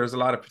 but like there's a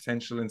lot of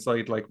potential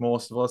inside like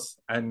most of us.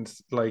 And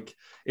like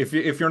if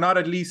you're not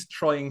at least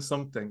trying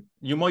something,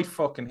 you might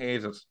fucking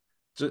hate it.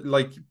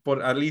 Like, but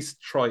at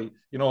least try.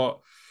 You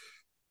know,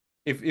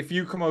 if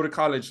you come out of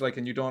college like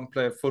and you don't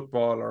play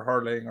football or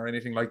hurling or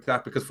anything like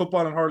that, because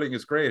football and hurling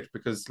is great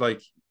because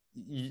like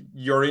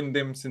you're in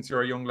them since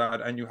you're a young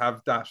lad and you have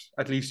that,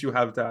 at least you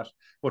have that.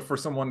 But for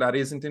someone that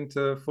isn't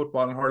into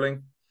football and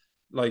hurling,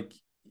 like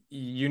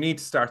you need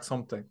to start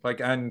something,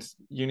 like, and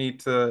you need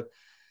to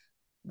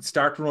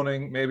start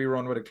running, maybe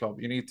run with a club.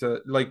 You need to,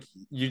 like,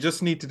 you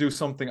just need to do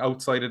something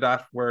outside of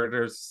that where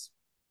there's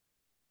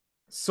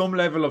some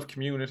level of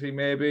community.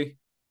 Maybe,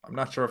 I'm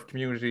not sure if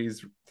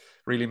communities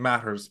really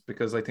matters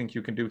because I think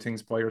you can do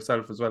things by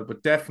yourself as well,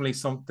 but definitely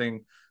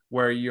something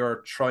where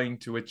you're trying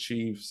to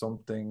achieve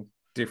something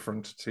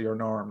different to your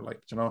norm,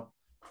 like, you know.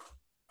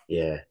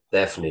 Yeah,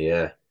 definitely,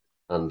 yeah.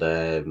 And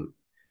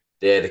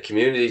yeah, the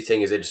community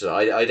thing is interesting.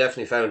 I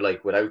definitely found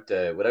like without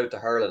the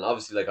hurling,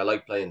 obviously like I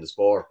like playing the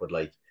sport, but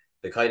like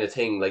the kind of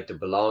thing like the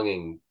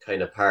belonging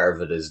kind of part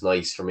of it is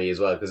nice for me as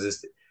well because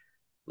it's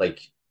like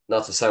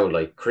not to sound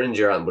like cringe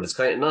or anything, but it's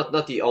kind of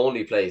not the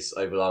only place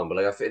I belong. But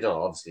like I feel, you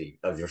know, obviously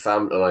of your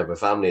family, like my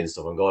family and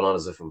stuff. I'm going on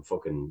as if I'm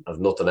fucking of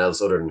nothing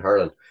else other than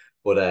hurling.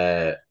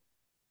 But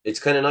it's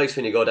kind of nice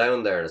when you go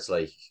down there and it's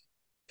like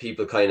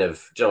people kind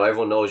of, you know,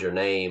 everyone knows your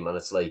name and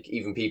it's like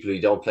even people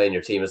who don't play in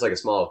your team, it's like a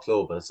small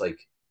club and it's like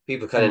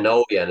people kind of Mm.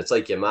 know you and it's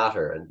like you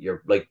matter and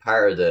you're like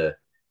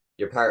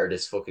you're part of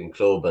this fucking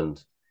club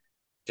and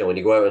you know, when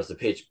you go out onto the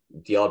pitch,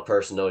 the odd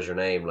person knows your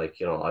name. Like,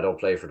 you know, I don't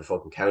play for the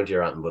fucking county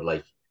or anything, but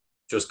like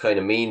just kind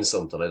of means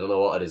something. I don't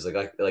know what it is. Like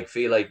I like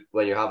feel like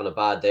when you're having a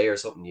bad day or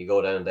something, you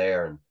go down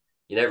there and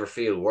you never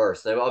feel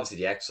worse. Now obviously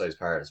the exercise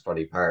part is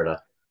probably part of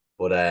that.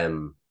 But I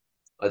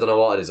don't know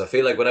what it is. I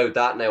feel like without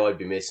that now I'd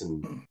be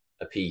missing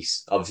a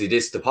piece. Obviously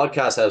the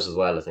podcast helps as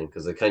well, I think,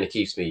 because it kind of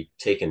keeps me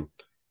ticking.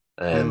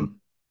 Um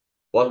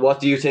Mm. what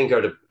do you think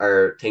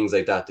are things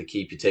like that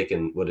keep you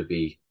ticking? Would it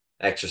be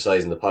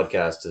exercising, the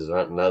podcast? Is there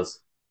anything else?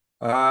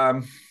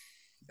 Um,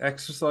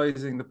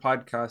 exercising, the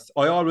podcast.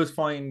 I always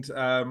find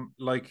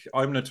like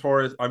I'm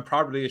notorious. I'm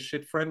probably a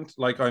shit friend.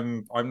 Like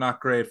I'm not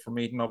great for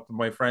meeting up with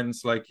my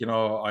friends. Like, you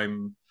know,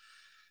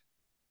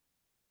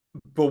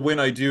 but when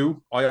I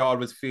do, I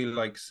always feel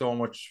like so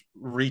much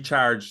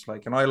recharged.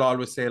 Like, and I'll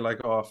always say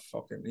like, oh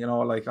fucking, you know,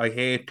 like I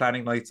hate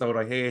planning nights out.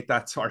 I hate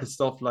that sort of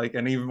stuff. Like,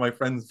 and even my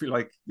friends feel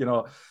like, you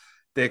know,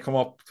 they come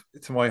up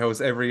to my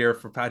house every year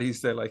for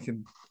Paddy's Day, like,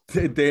 and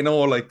they know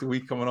like the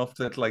week coming up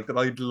to it, like that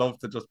I'd love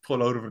to just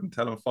pull out of it and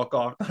tell them fuck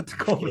off, not to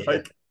come, Yeah.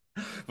 like,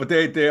 but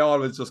they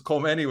always just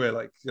come anyway,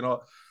 like, you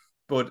know.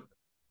 But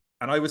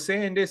and I was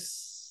saying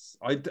this,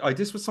 I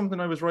this was something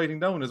I was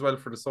writing down as well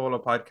for the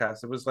solo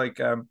podcast. It was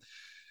like,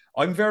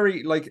 I'm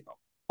very like,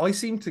 I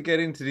seem to get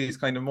into these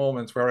kind of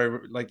moments where I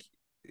like,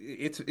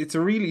 it's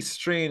a really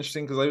strange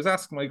thing because I was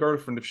asking my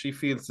girlfriend if she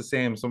feels the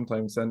same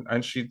sometimes,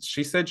 and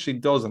she said she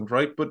doesn't,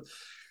 right? But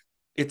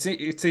it's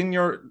in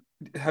your,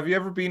 have you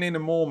ever been in a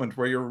moment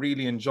where you're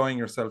really enjoying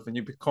yourself and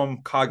you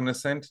become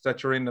cognizant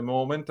that you're in the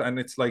moment, and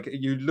it's like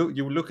you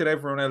look at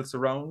everyone else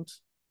around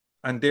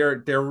and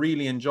they're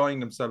really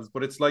enjoying themselves,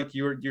 but it's like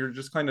you're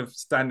just kind of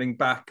standing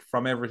back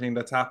from everything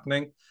that's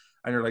happening,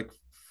 and you're like,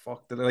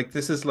 fuck that. Like,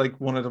 this is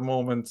like one of the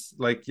moments,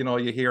 like, you know,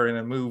 you hear in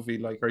a movie,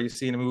 like, or you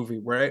see in a movie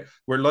where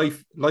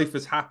life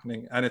is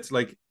happening, and it's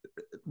like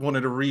one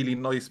of the really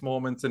nice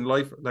moments in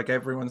life, like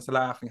everyone's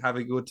laughing,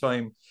 having a good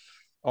time,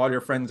 all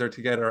your friends are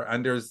together,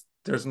 and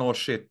there's no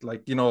shit,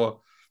 like, you know,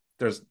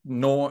 there's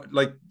no,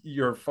 like,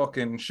 you're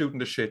fucking shooting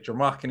the shit, you're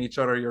mocking each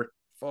other, you're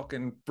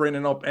fucking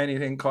bringing up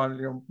anything, calling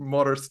your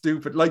mother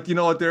stupid, like, you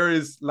know, there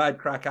is lad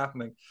crack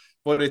happening,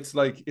 but it's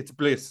like it's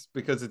bliss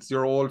because it's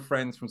your old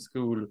friends from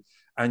school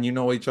and you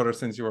know each other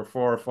since you were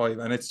 4 or 5,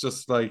 and it's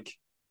just like,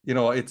 you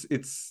know, it's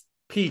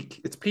peak,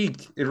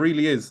 it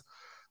really is.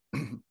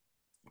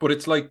 But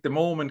it's like the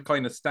moment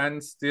kind of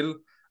stands still,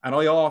 and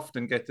I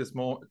often get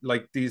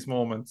like these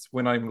moments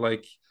when I'm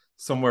like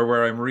somewhere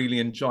where I'm really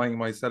enjoying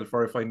myself,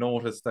 or if I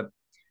notice that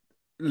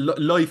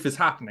life is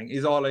happening,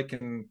 is all I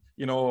can,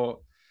 you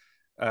know,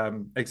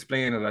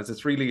 explain it as.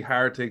 It's really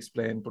hard to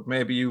explain, but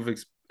maybe you've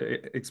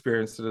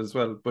experienced it as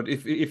well. But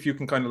if you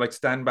can kind of like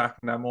stand back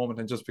in that moment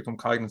and just become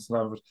cognizant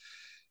of it,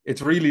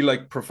 it's really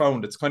like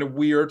profound. It's kind of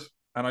weird.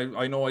 And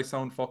I know I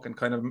sound fucking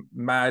kind of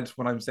mad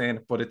when I'm saying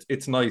it, but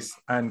it's nice.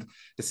 And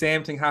the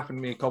same thing happened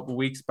to me a couple of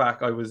weeks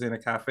back. I was in a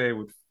cafe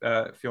with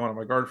Fiona,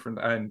 my girlfriend,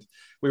 and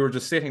we were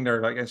just sitting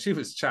there, like, and she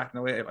was chatting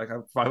away, like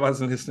I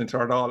wasn't listening to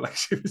her at all. Like,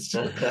 she was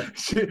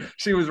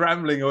she was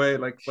rambling away,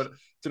 like. But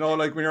you know,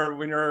 like when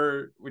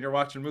you're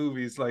watching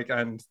movies, like,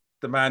 and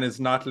the man is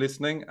not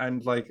listening,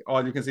 and like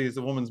all you can see is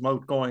the woman's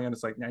mouth going, and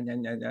it's like, nah, nah,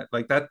 nah, nah.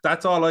 Like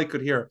that's all I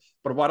could hear.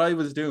 But what I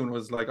was doing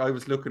was like I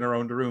was looking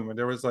around the room, and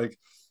there was like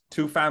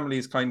two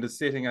families kind of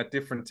sitting at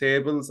different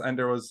tables, and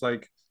there was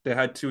like they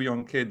had two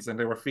young kids, and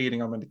they were feeding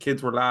them, and the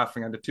kids were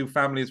laughing, and the two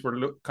families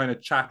were kind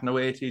of chatting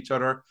away to each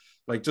other,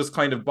 like just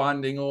kind of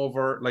bonding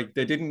over, like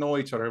they didn't know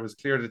each other. It was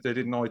clear that they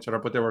didn't know each other,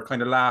 but they were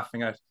kind of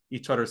laughing at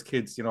each other's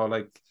kids, you know,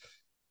 like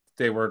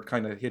they were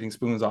kind of hitting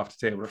spoons off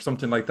the table or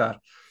something like that.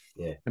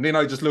 Yeah. And then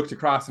I just looked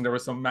across, and there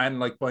was some man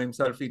like by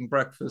himself eating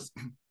breakfast.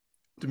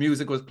 The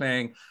music was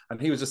playing, and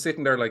he was just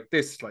sitting there like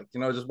this, like, you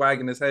know, just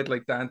wagging his head,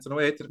 like dancing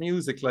away to the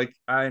music. Like,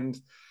 and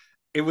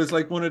it was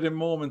like one of the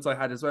moments I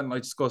had as well. And I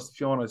just goes to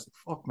Fiona, I was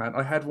like, fuck, man,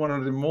 I had one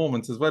of the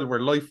moments as well where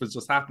life was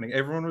just happening.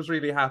 Everyone was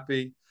really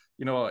happy.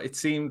 You know, it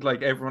seemed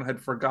like everyone had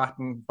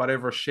forgotten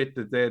whatever shit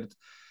that they'd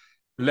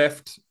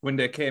left when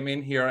they came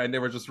in here, and they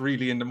were just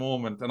really in the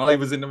moment. And I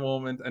was in the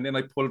moment, and then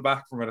I pulled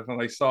back from it,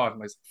 and I saw it,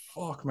 and I said,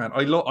 fuck, man,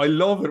 I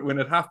love it when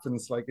it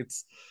happens. Like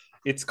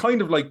it's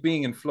kind of like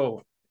being in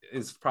flow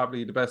is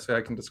probably the best way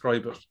I can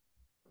describe it.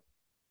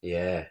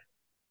 Yeah.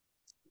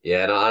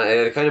 Yeah, no, and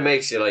it kind of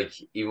makes you like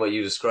even what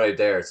you described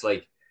there. It's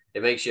like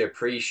it makes you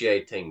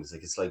appreciate things.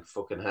 Like it's like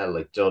fucking hell.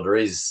 Like you know,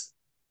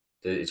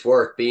 it's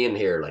worth being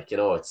here. Like you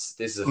know, it's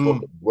this is a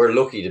fucking Mm, we're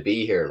lucky to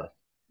be here. Like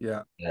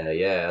yeah.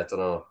 yeah, I don't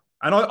know.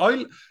 And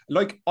I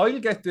like I'll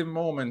get the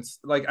moments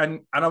like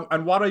and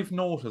what I've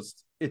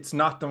noticed, it's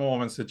not the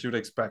moments that you'd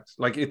expect.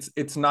 Like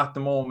it's not the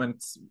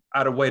moments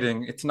at a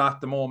wedding. It's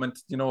not the moment,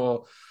 you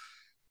know,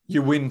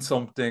 you win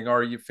something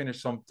or you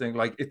finish something.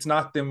 Like it's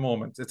not the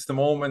moments. It's the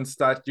moments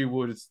that you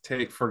would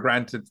take for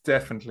granted.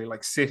 Definitely,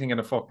 like sitting in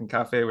a fucking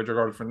cafe with your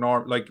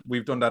girlfriend. Like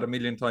we've done that a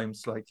million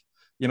times. Like,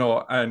 you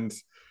know, and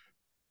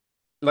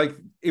like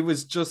it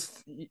was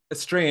just a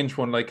strange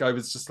one. Like I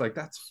was just like,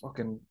 that's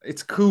fucking.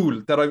 It's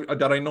cool that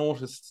I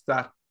noticed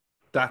that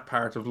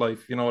part of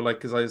life. You know, like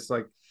because I was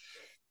like,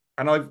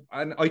 and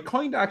I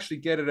kind of actually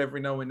get it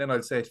every now and then.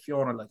 I'll say to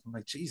Fiona, like, I'm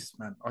like, Jesus,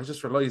 man, I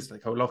just realized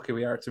like how lucky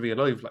we are to be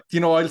alive. Like, you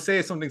know, I'll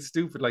say something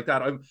stupid like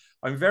that.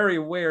 I'm very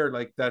aware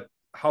like that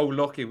how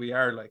lucky we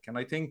are. Like, and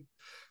I think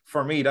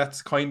for me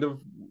that's kind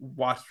of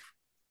what.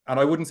 And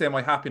I wouldn't say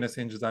my happiness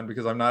hinges on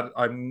because I'm not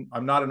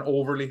an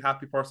overly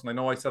happy person. I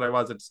know I said I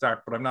was at the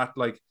start, but I'm not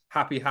like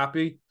happy.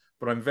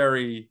 But I'm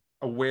very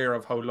aware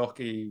of how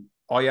lucky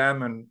I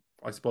am, and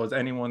I suppose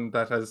anyone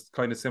that has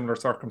kind of similar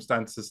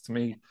circumstances to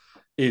me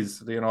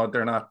is, you know,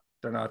 they're not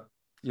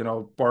you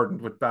know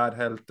burdened with bad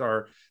health,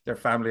 or their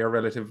family are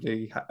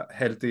relatively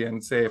healthy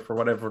and safe or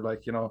whatever,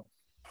 like, you know.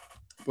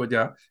 But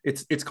yeah,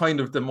 it's kind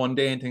of the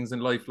mundane things in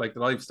life like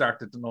that I've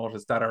started to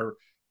notice that are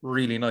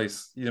really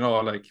nice, you know,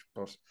 like.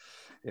 But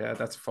yeah,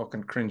 that's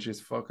fucking cringy as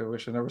fuck. I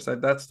wish I never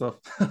said that stuff.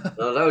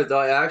 No,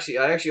 I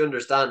actually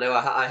understand now.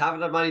 I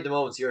haven't had many of the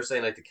moments you're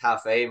saying, like the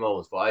cafe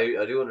moments, but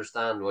I do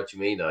understand what you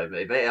mean. Though.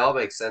 It all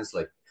makes sense,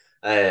 like,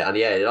 and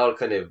yeah, it all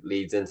kind of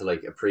leads into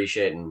like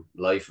appreciating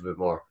life a bit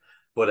more.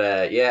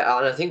 But yeah,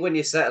 and I think when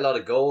you set a lot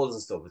of goals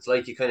and stuff, it's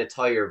like you kind of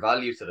tie your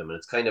value to them, and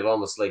it's kind of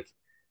almost like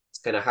it's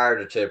kind of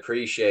harder to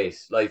appreciate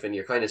life, and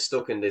you're kind of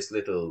stuck in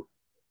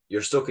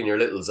you're stuck in your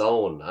little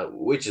zone,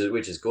 which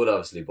is good,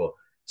 obviously, but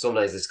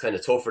sometimes it's kind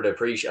of tougher to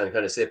appreciate and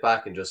kind of sit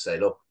back and just say,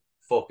 look,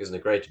 fuck, isn't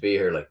it great to be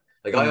here? Like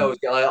Mm.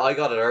 I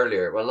got it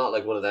earlier. Well, not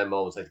like one of them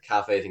moments like the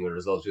cafe thing where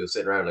there's loads of people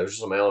sitting around. Like, I was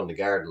just on my own in the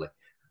garden. Like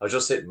I was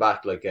just sitting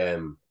back.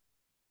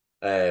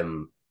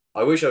 Um,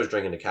 I wish I was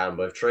drinking a can,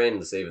 but I've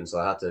trained this evening, so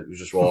I had to. It was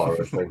just water. I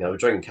was drinking. I was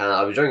drinking can.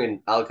 I was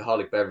drinking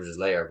alcoholic beverages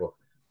later, but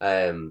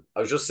I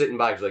was just sitting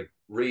back like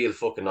real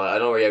fucking. I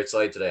know we're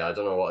outside today. I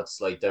don't know what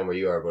it's like down where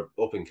you are, but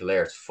up in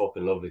Kildare, it's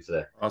fucking lovely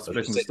today. Oh, I was just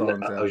splitting the sitting.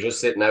 stones, I yeah. was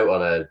just sitting out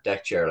on a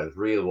deck chair, like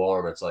real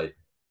warm outside.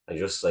 I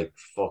just like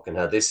fucking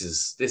had this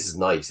is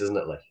nice, isn't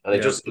it? Like, and it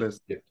Yeah, just split.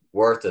 it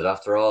worth it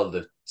after all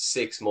the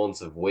 6 months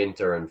of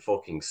winter and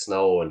fucking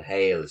snow and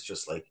hail. It's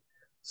just like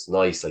it's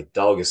nice. Like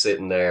dog is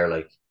sitting there,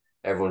 like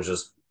everyone's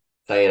just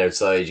playing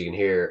outside. You can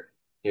hear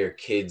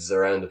kids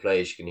around the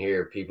place. You can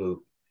hear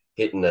people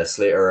hitting a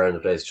slitter around the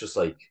place. Just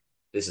like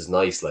this is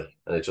nice, like,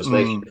 and it just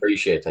makes you Mm.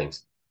 appreciate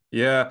things.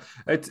 Yeah,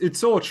 it's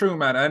so true,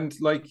 man. And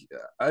like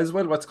as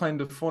well, what's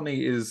kind of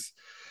funny is,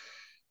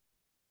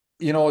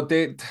 you know,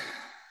 they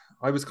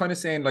I was kind of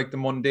saying like the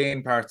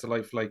mundane parts of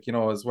life, like, you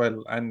know, as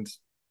well. And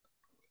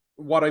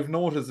what I've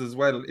noticed as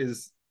well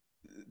is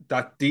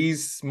that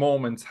these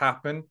moments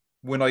happen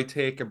when I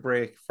take a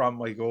break from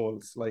my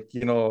goals. Like,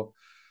 you know,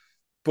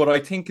 but I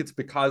think it's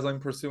because I'm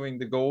pursuing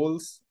the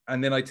goals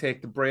and then I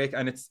take the break,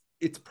 and it's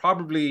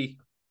probably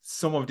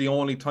some of the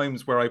only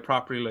times where I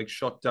properly like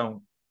shut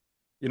down,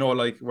 you know,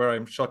 like where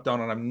I'm shut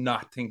down and I'm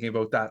not thinking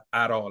about that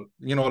at all.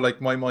 You know,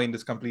 like my mind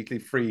is completely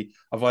free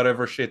of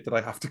whatever shit that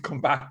I have to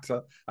come back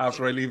to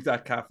after I leave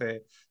that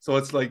cafe. So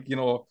it's like, you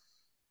know,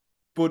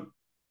 but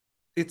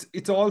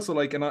it's also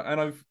like, and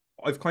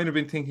I've kind of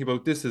been thinking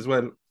about this as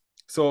well.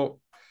 So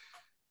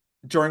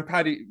during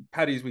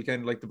Paddy's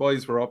weekend, like the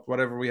boys were up,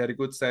 whatever, we had a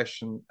good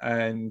session,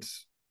 and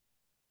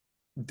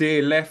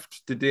they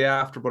left the day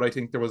after, but I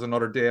think there was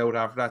another day out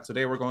after that. So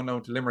they were going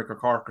down to Limerick or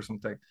Cork or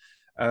something.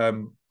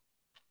 Um,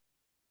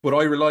 But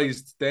I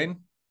realized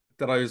then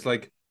that I was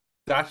like,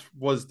 that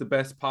was the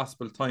best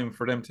possible time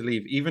for them to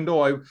leave. Even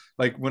though I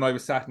like when I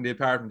was sat in the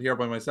apartment here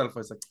by myself, I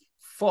was like,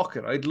 fuck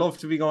it. I'd love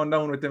to be going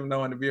down with them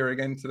now on a beer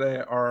again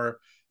today. Or,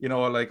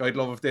 like I'd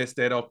love if they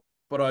stayed up.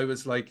 But I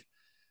was like,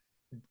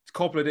 a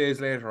couple of days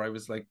later, I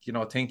was like,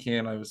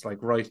 thinking, I was like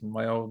writing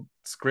my own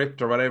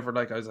script or whatever.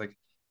 Like I was like,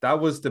 that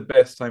was the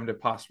best time they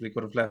possibly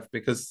could have left,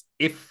 because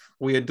if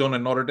we had done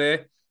another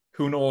day,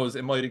 who knows,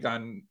 it might have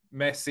gone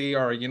messy,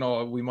 or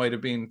we might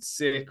have been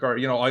sick, or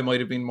I might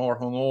have been more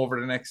hungover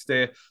the next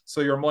day.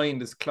 So your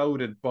mind is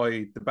clouded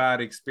by the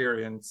bad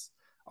experience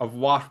of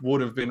what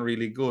would have been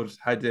really good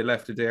had they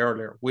left a day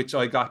earlier, which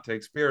I got to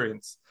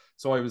experience.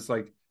 So I was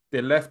like,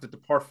 they left at the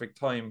perfect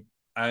time,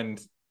 and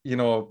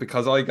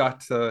because I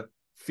got to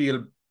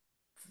feel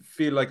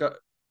feel like I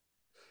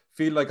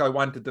feel like I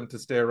wanted them to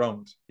stay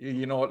around.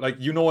 Like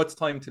it's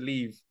time to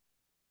leave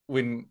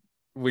when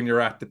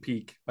you're at the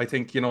peak. I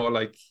think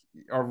like,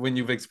 or when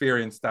you've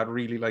experienced that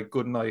really like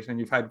good night and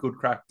you've had good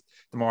crack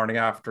the morning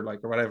after,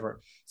 like, or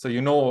whatever. So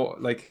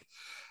like,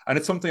 and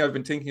it's something I've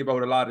been thinking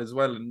about a lot as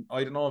well. And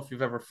I don't know if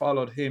you've ever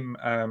followed him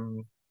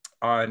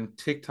on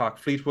TikTok,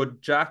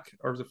 Fleetwood Jack,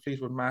 or is it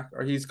Fleetwood Mac?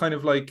 Or he's kind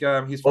of like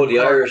he's Oh, from Cork, the the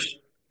Irish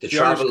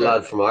travel guy,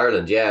 lad from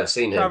Ireland. Yeah, I've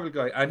seen him. travel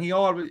guy,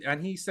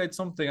 and he said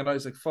something, and I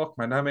was like, "Fuck,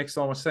 man, that makes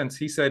so much sense."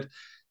 He said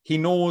he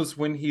knows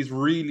when he's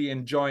really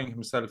enjoying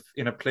himself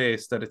in a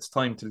place that it's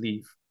time to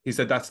leave. He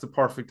said that's the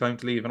perfect time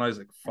to leave, and I was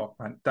like, "Fuck,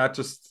 man, that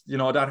just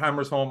that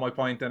hammers home my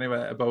point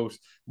anyway about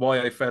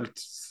why I felt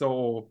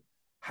so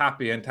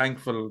happy and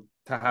thankful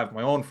to have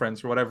my own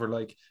friends or whatever,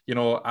 like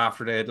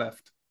after they had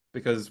left,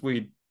 because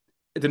the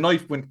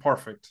night went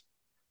perfect,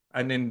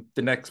 and then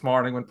the next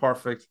morning went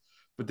perfect,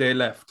 but they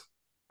left.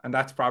 And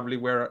that's probably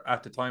where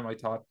at the time I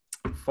thought,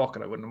 fuck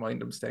it, I wouldn't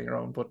mind them staying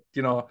around. But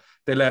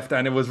they left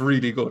and it was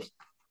really good.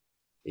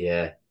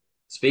 Yeah.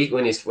 Speak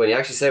when you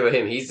actually say about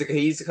him, he's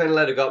the kind of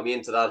lad who got me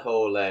into that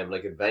whole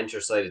like adventure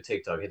side of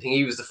TikTok. I think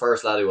he was the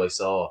first lad who I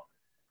saw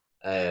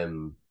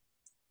um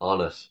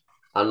on it.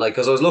 And like,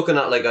 because I was looking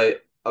at like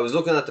I was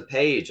looking at the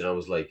page and I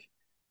was like, it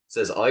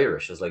says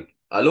Irish. I was like,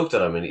 I looked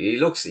at him and he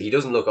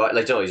doesn't look like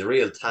he's a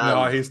real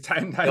No, tan. he's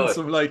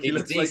handsome, like he He's a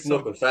looks like decent some.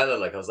 looking fella.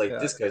 Like I was like, Yeah.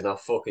 this guy's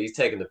not fucking. He's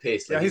taking the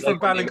piss. Like Yeah, he's he's like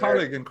from one of the Ballincollig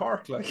American. in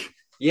Cork, like.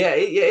 Yeah,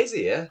 yeah, is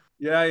he? Yeah.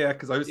 Yeah,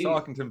 because I was Jeez.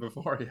 talking to him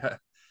before. Yeah.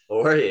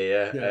 Oh, were you?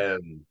 Yeah. Yeah.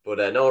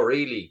 But no,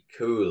 really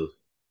cool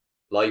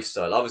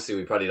lifestyle. Obviously,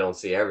 we probably don't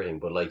see everything,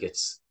 but like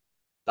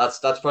that's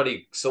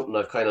probably something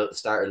I've kind of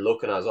started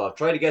looking at as well. I've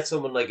tried to get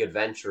someone like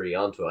adventure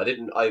onto it. I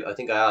didn't. I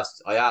think I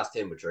asked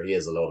him, but sure he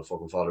has a lot of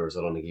fucking followers.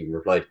 I don't think he even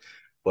replied.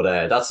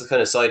 But that's the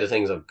kind of side of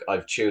things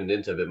I've tuned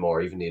into a bit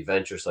more, even the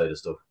adventure side of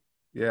stuff.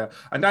 Yeah.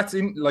 And that's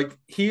in like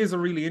he is a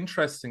really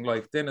interesting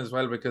life then as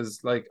well,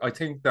 because like I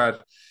think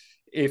that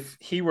if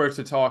he were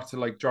to talk to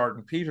like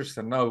Jordan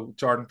Peterson now,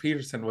 Jordan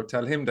Peterson would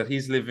tell him that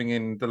he's living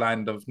in the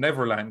land of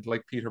Neverland,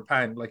 like Peter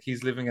Pan, like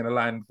he's living in a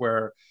land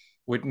where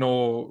with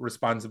no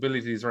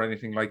responsibilities or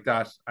anything like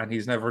that, and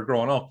he's never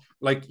grown up.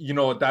 Like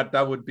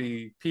that would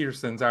be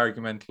Peterson's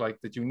argument, like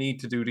that you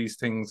need to do these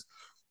things,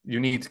 you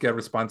need to get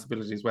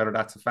responsibilities, whether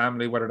that's a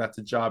family, whether that's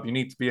a job, you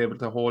need to be able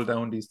to hold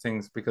down these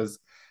things, because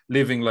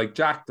living like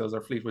Jack does,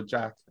 or Fleetwood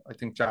Jack, I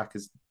think Jack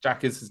is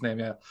his name,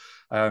 yeah.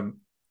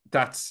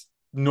 That's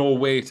no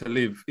way to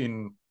live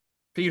in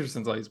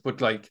Peterson's eyes. But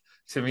like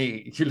to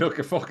me, you look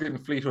at fucking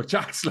Fleetwood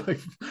Jack's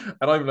life,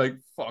 and I'm like,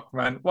 fuck,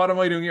 man, what am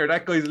I doing here?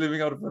 That guy's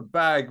living out of a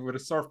bag with a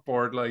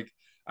surfboard, like,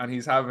 and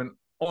he's having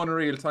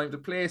unreal time. The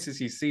places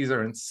he sees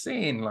are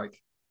insane, like.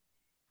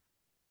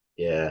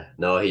 Yeah,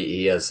 no,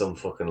 he has some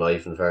fucking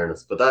life in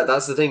fairness. But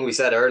that's the thing we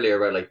said earlier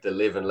about like the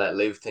live and let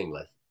live thing.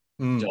 Like,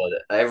 Mm.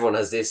 everyone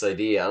has this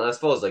idea, and I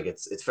suppose like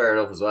it's fair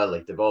enough as well.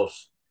 Like they both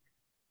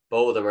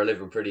of them are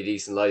living pretty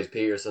decent lives.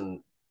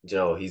 Peterson,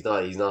 he's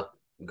not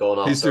going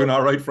off He's doing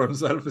all surfing. right for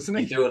himself, isn't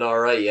He's he? doing all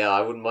right. Yeah,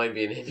 I wouldn't mind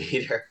being him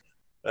either.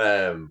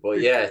 But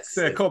yeah,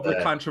 Say a couple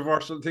of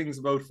controversial things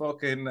about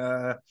fucking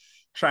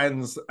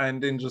trans,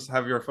 and then just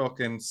have your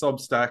fucking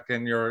Substack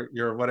and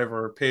your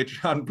whatever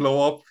Patreon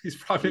blow up. He's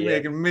probably yeah,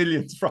 making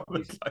millions from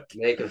it. he's Like,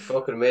 making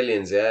fucking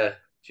millions. Yeah,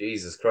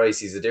 Jesus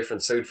Christ, he's a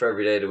different suit for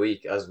every day of the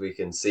week. As we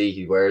can see,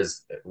 he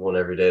wears one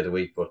every day of the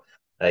week. But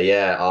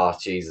yeah, oh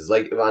Jesus,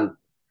 like man,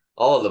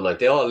 all of them, like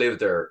they all live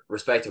their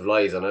respective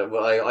lives, and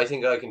I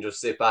think I can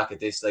just sit back at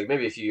this. Like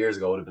maybe a few years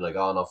ago, I would have been like,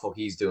 oh no, fuck,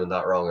 he's doing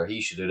that wrong, or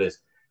he should do this.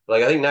 But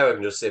like I think now I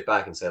can just sit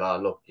back and say, oh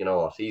look, you know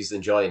what, he's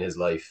enjoying his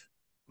life.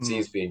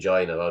 Seems mm, to be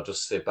enjoying it. I'll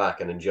just sit back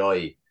and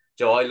enjoy.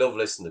 Joe, I love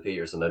listening to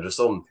Peterson. There's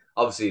some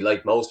obviously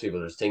like most people,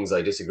 there's things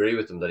I disagree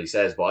with him that he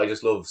says, but I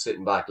just love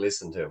sitting back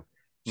listening to him.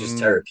 It's just mm,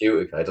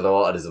 therapeutic. I don't know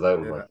what it is about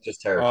him, yeah. like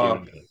just Uh,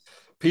 therapeutic.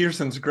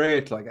 Peterson's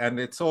great, like, and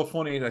it's so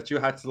funny that you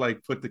had to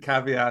like put the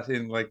caveat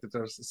in, like that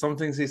there's some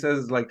things he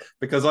says, like,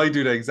 because I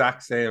do the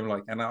exact same,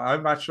 like, and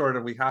I'm not sure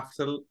that we have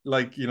to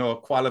like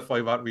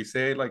qualify what we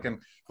say, like,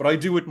 and but I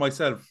do it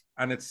myself,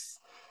 and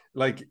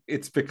like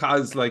it's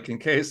because like in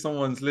case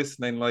someone's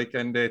listening like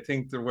and they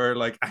think that we're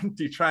like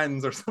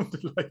anti-trans or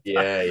something like that,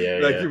 Yeah, yeah,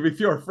 like yeah. if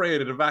you're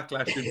afraid of the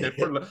backlash you'll get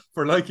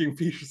for liking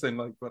Peterson,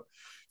 like, but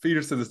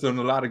Peterson has done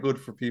a lot of good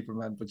for people,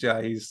 man. But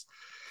yeah,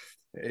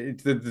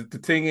 the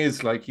thing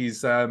is like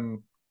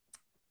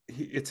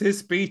it's his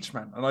speech,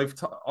 man. And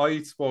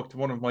I spoke to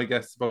one of my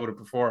guests about it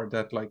before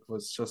that like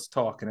was just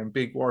talking in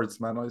big words,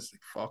 man. I was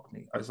like, fuck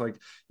me. I was like,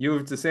 you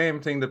have the same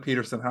thing that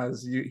Peterson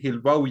has.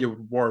 He'll wow you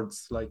with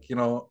words, like, you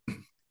know,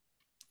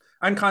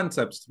 and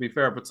concepts to be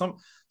fair. But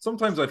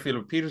sometimes I feel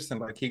with Peterson,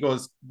 like he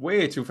goes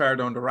way too far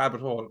down the rabbit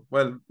hole.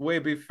 Well,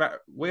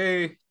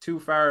 way too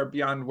far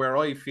beyond where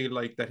I feel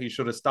like that he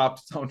should have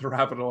stopped down the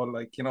rabbit hole.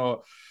 Like, you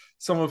know,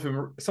 some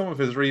of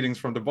his readings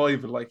from the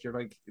Bible, like you're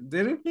like,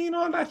 did it mean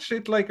all that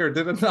shit, like, or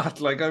did it not?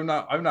 Like, I'm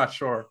not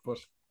sure, but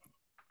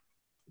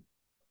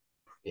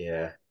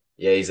Yeah.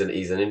 Yeah, he's an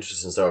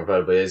interesting sort of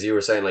fellow. But as you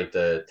were saying, like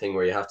the thing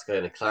where you have to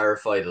kind of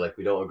clarify that like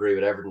we don't agree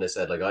with everything they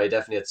said. Like I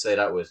definitely had to say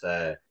that with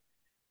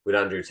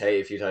Andrew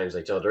Tate a few times.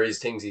 Like, there is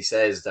things he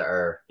says that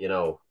are,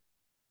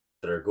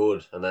 that are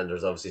good, and then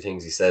there's obviously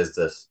things he says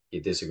that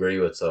you disagree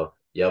with. So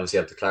you obviously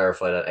have to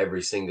clarify that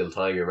every single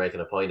time you're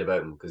making a point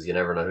about him, because you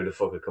never know who the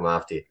fuck could come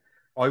after you.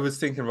 I was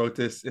thinking about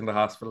this in the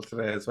hospital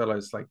today as well. I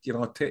was like, you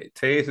know,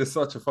 Tate is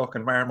such a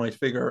fucking Marmite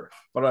figure,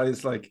 but I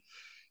was like,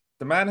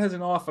 the man has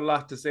an awful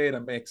lot to say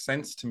that makes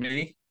sense to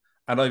me,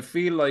 and I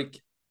feel like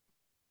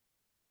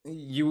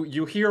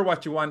you hear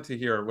what you want to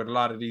hear with a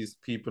lot of these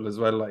people as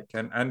well, like,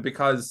 and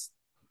because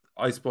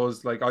I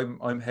suppose like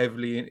I'm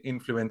heavily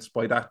influenced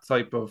by that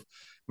type of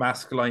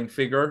masculine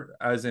figure,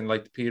 as in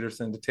like the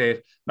Peterson, the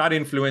Tate, not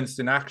influenced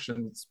in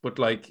actions, but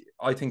like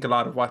I think a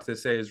lot of what they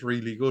say is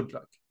really good.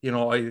 Like, you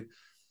know,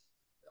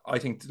 I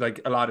think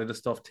like a lot of the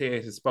stuff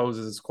Tate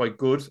espouses is quite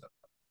good.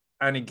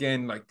 And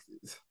again, like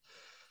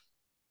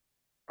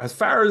as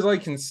far as I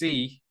can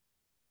see,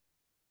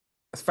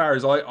 as far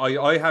as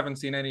I haven't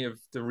seen any of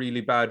the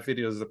really bad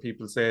videos that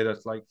people say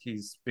that like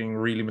he's being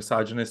really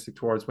misogynistic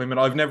towards women.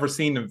 I've never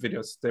seen them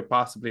videos. They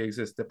possibly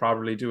exist. They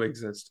probably do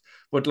exist.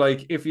 But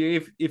like if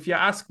you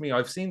ask me,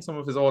 I've seen some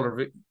of his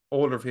older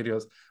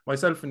videos.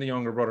 Myself and the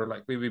younger brother,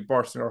 like we'd be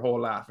bursting our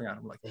whole laughing at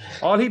him. Like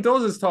all he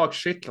does is talk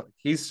shit. Like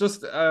he's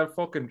just a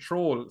fucking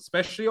troll.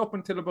 Especially up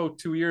until about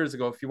 2 years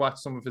ago, if you watch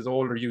some of his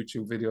older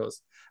YouTube videos,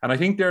 and I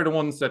think they're the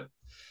ones that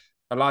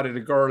a lot of the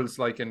girls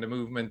like in the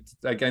movement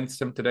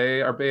against him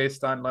today are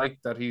based on, like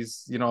that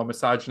he's, you know, a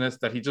misogynist,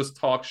 that he just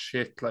talks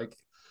shit, like,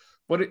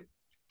 but do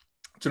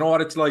you know what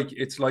it's like?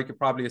 It's like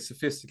probably a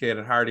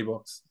sophisticated Hardy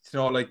Bucks, you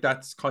know, like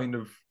that's kind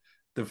of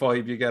the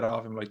vibe you get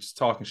off him, like just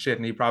talking shit,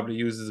 and he probably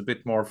uses a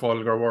bit more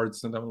vulgar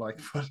words than them,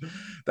 like, but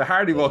the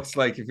Hardy Yeah. Bucks,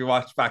 like if you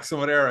watch back some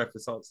of their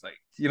episodes, like,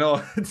 you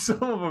know,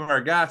 some of them are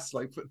gas,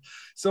 like, but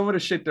some of the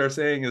shit they're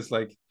saying is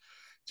like,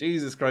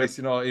 Jesus Christ,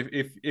 you know,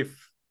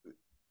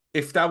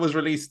 if that was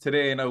released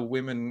today, you know,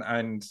 women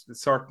and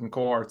certain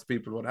cohorts,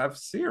 people would have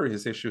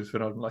serious issues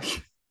with them.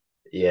 Like,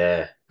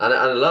 Yeah, and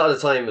a lot of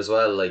the time as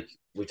well, like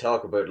we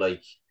talk about,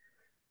 like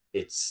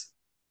it's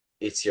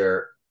it's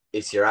your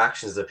it's your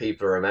actions that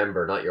people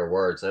remember, not your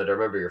words. Now they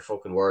remember your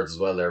fucking words as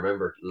well. They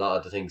remember a lot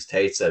of the things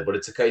Tate said, but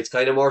it's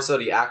kind of more so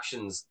the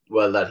actions,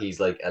 well, that he's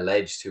like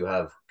alleged to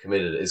have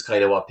committed is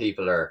kind of what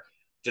people are.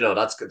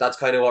 That's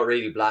kind of what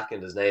really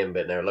blackened his name a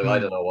bit now. Like I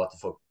don't mm, know what the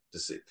fuck.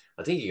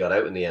 I think he got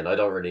out in the end. I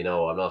don't really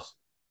know.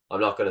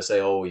 I'm not going to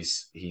say, oh,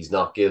 he's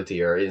not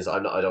guilty or is. I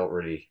don't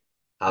really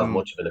have mm,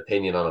 much of an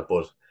opinion on it,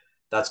 but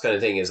that's kind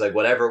of thing is like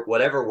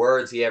whatever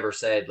words he ever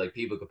said, like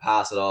people could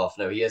pass it off.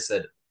 Now he has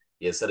said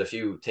a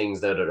few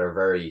things now that are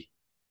very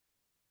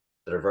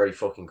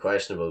fucking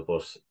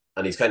questionable,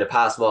 and he's kind of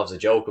passed them off as a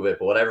joke a bit.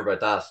 But whatever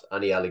about that,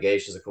 any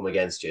allegations that come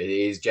against you, it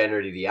is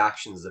generally the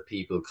actions that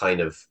people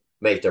kind of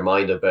make their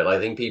mind up about. I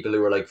think people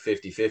who were like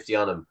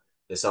 50-50 on him,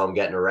 they saw him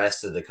getting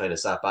arrested, they kind of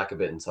sat back a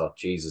bit and thought,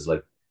 Jesus,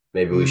 like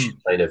maybe we should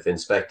mm. kind of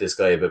inspect this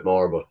guy a bit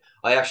more. But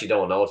I actually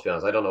don't know, to be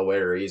honest. I don't know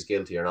whether he's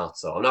guilty or not.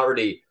 So I'm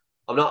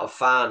not a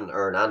fan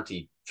or an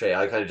anti Trey.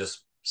 I kind of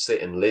just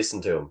sit and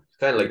listen to him. It's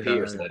kind of like Yeah,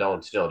 Peterson. I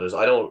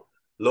don't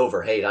love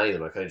or hate any of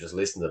them. I kind of just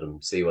listen to them,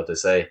 see what they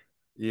say.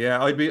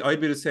 yeah. I'd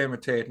be the same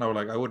with Tate now.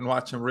 Like, I wouldn't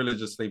watch him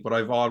religiously, but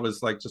I've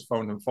always like just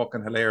found him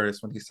fucking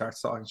hilarious when he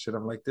starts talking shit.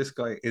 I'm like, this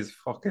guy is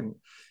fucking.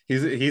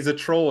 He's a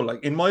troll.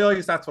 Like in my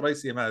eyes, that's what I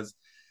see him as,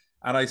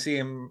 and I see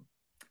him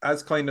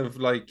as kind of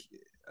like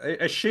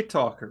a shit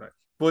talker. Like,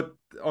 but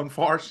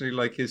unfortunately,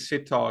 like his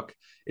shit talk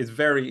is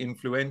very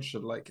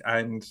influential. Like,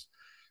 and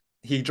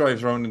he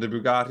drives around in the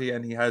Bugatti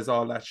and he has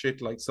all that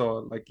shit. Like,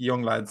 so like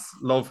young lads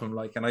love him.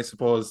 Like, and I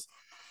suppose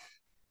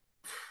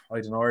I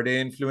don't know, are they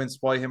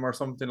influenced by him or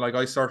something? Like,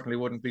 I certainly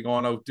wouldn't be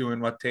going out doing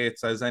what Tate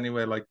says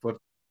anyway. Like, but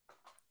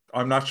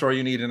I'm not sure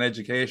you need an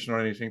education or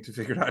anything to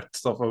figure that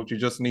stuff out. You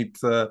just need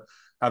to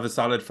have a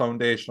solid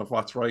foundation of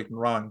what's right and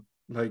wrong.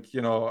 Like,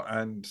 you know,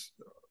 and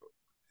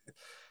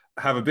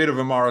have a bit of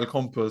a moral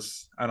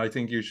compass, and I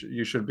think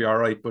you should be all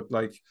right. But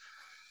like,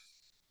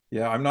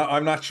 yeah, I'm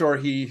not sure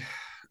he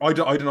I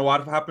don't know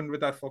what happened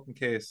with that fucking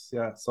case.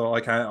 Yeah, so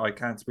I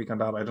can't speak on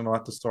that. I don't know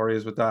what the story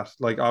is with that.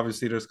 Like,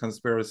 obviously, there's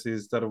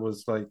conspiracies that it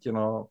was like,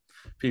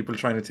 people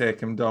trying to take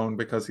him down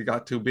because he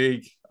got too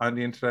big on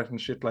the internet and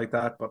shit like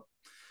that. But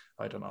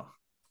I don't know.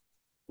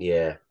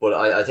 Yeah, but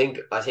I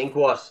think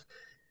what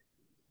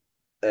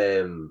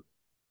um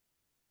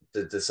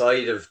the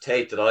side of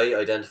Tate that I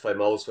identify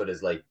most with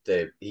is like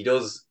the he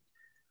does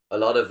a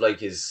lot of like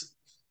his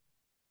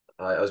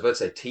I was about to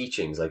say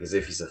teachings like as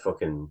if he's a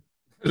fucking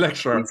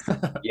Lecturer.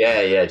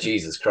 yeah, yeah,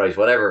 Jesus Christ,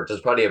 whatever.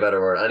 There's probably a better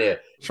word. Anyway,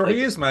 Sure, like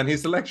he is, man.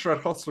 He's the lecturer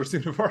at Hustlers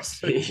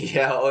University.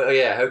 yeah, oh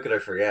yeah, how could I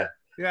forget?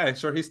 Yeah,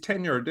 sure. He's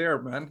tenured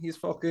there, man. He's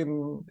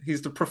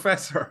the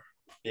professor.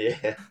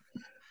 Yeah.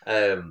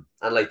 And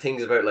like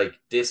things about like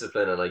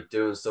discipline and like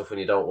doing stuff when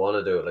you don't want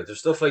to do it. Like there's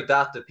stuff like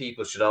that that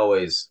people should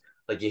always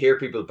like you hear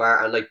people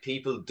bar and like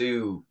people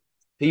who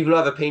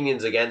have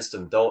opinions against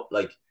them don't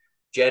like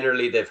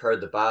generally they've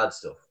heard the bad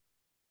stuff.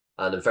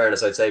 And in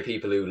fairness, I'd say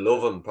people who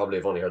love him probably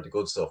have only heard the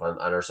good stuff and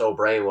are so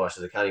brainwashed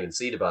that they can't even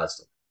see the bad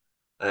stuff.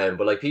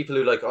 But like people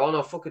who like, oh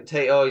no, fucking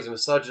Tate, oh he's a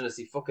misogynist,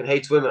 he fucking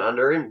hates women,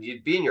 and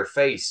you'd be in your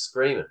face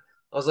screaming.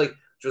 I was like,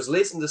 just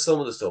listen to some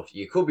of the stuff.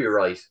 You could be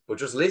right, but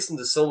just listen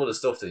to some of the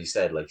stuff that he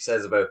said. Like he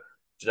says about,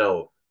 you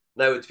know,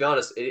 now to be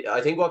honest,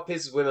 I think what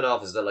pisses women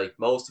off is that like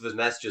most of his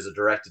messages are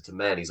directed to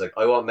men. He's like,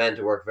 I want men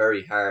to work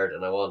very hard,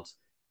 and I want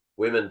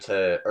women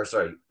to, or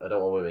sorry, I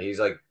don't want women. He's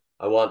like,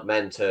 I want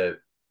men to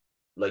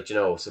like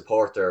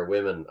support their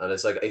women, and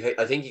it's like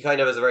I think he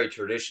kind of has a very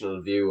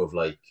traditional view of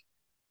like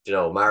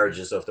marriage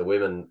and stuff. The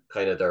women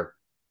kind of they're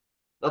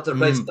not their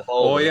place at the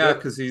home, Oh but they yeah, do.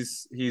 because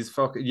he's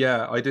fucking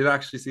yeah. I did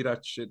actually see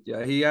that shit.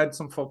 Yeah, he had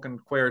some fucking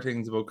queer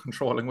things about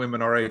controlling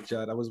women. All right,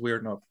 yeah, that was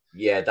weird enough.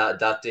 Yeah,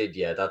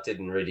 that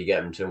didn't really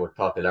get him too much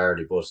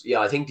popularity. But yeah,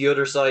 I think the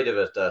other side of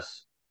it that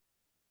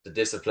the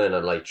discipline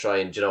and like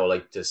trying,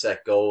 like to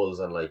set goals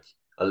and like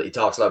he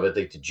talks a lot about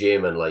like the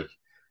gym and like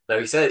now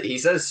he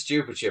says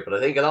stupid shit, but I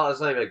think a lot of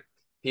the time like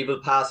people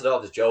pass it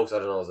off as jokes. I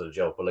don't know if it's a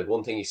joke, but like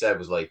one thing he said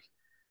was like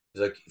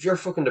he's like if you're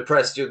fucking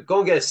depressed, you go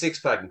and get a six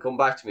pack and come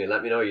back to me and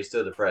let me know you're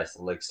still depressed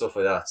and like stuff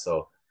like that.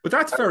 So But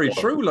that's I don't very know.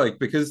 true, like,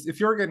 because if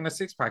you're getting a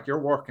six pack,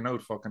 you're working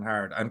out fucking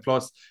hard. And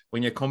plus,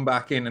 when you come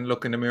back in and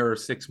look in the mirror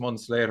 6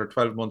 months later,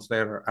 12 months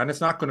later, and it's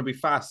not going to be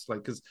fast, like,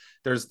 because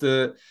there's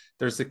the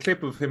there's the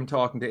clip of him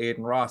talking to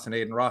Aiden Ross, and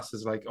Aiden Ross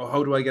is like, oh,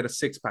 how do I get a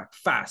six pack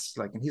fast?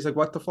 Like, and he's like,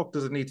 what the fuck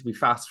does it need to be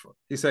fast for?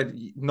 He said,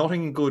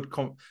 nothing good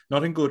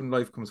in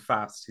life comes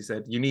fast. He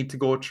said, you need to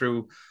go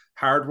through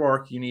hard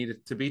work, you need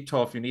it to be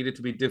tough, you need it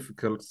to be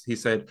difficult. He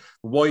said,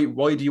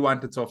 why do you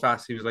want it so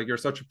fast? He was like, you're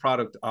such a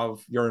product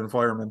of your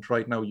environment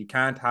right now. You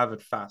can't have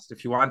it fast.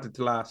 If you want it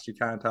to last, you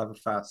can't have it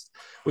fast,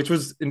 which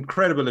was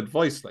incredible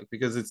advice, like,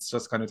 because it's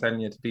just kind of telling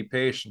you to be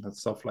patient and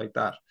stuff like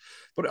that.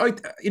 But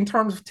in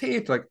terms of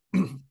Tate, like,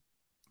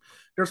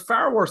 there's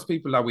far worse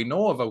people that we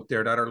know of out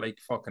there that are like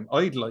fucking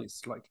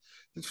idolized. Like,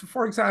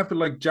 for example,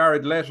 like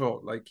Jared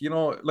Leto, like,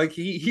 like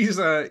he's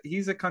a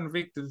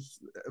convicted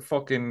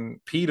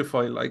fucking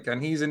pedophile, like,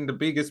 and he's in the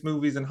biggest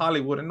movies in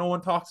Hollywood, and no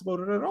one talks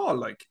about it at all.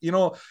 Like,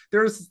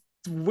 there's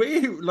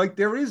way like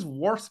there is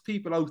worse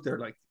people out there,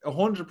 like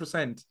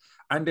 100%,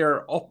 and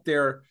they're up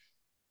there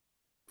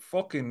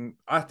fucking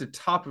at the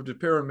top of the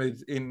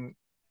pyramid in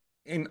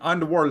on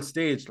the world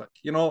stage. Like,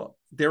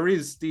 there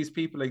is these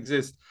people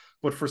exist,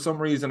 but for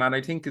some reason, and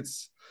I think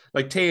it's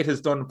like Tate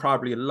has done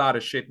probably a lot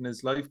of shit in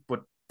his life,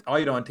 but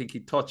I don't think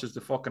he touches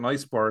the fucking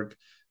iceberg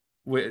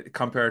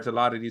compared to a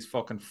lot of these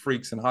fucking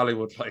freaks in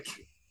Hollywood. Like,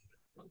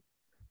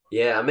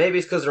 Yeah, and maybe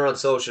it's because they're on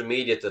social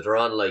media that they're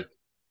on like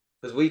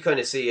because we kind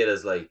of see it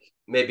as like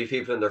maybe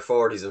people in their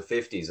 40s and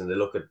 50s and they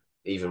look at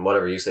even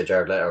whatever you say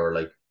Jared Leto or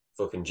like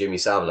fucking Jimmy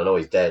Savile. I know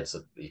he's dead,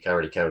 so you can't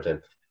really count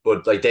him.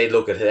 But like they'd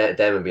look at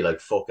them and be like,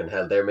 "Fucking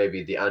hell!" They're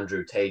maybe the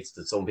Andrew Tates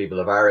that some people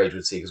of our age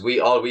would see because we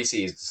all we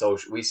see is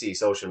we see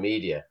social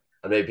media,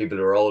 and maybe people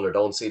who are older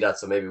don't see that.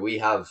 So maybe we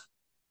have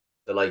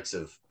the likes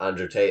of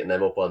Andrew Tate and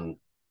them up on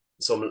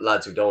some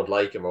lads who don't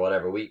like him or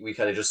whatever. We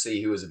kind of just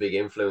see who was a big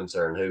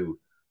influencer and who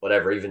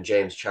whatever. Even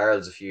James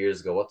Charles a few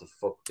years ago, what the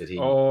fuck did he?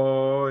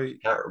 oh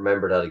Can't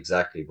remember that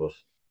exactly, but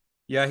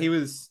yeah, he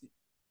is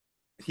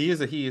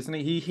a he, isn't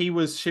he? He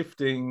was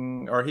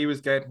shifting, or he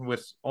was getting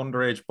with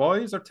underage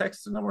boys or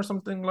texting them or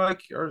something or I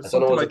don't know.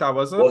 something like that,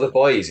 was it? Was it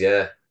boys?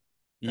 Yeah,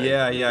 I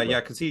Yeah, can't yeah, remember. yeah.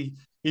 Because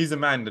he's a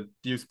man that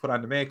used to put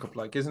on the makeup,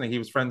 like, isn't he? He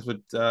was friends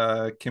with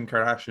Kim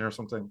Kardashian or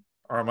something.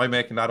 Or am I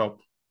making that up?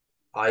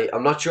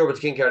 I'm not sure about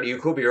the King Carter. You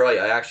could be right.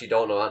 I actually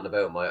don't know anything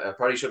about him. I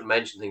probably shouldn't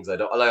mention things I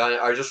don't like.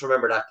 I just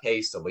remember that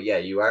case though. But yeah,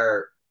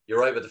 you're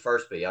right with the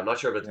first bit. I'm not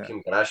sure about the Yeah.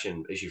 Kim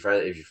Kardashian. Is she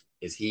friend?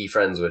 Is he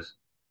friends with?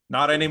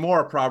 Not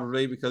anymore,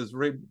 probably, because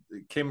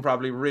Kim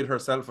probably rid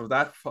herself of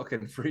that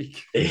fucking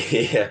freak.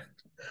 Yeah.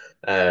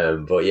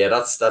 But yeah,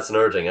 that's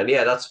another thing, and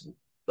yeah,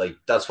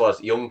 that's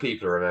what young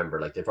people remember.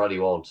 Like they probably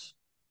won't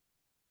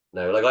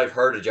now. Like I've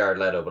heard of Jared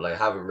Leto, but I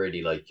haven't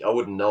really like I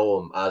wouldn't know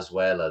him as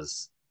well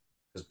as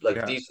because like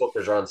Yeah. these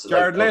fuckers are on like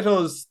Jared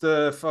Leto's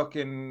the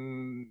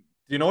fucking.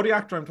 Do you know the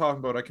actor I'm talking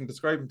about? I can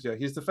describe him to you.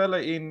 He's the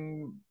fella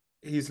in.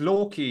 he's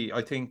Loki,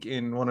 I think,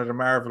 in one of the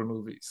Marvel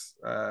movies.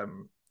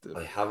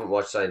 I haven't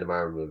watched any of the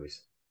Marvel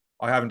movies.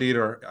 I haven't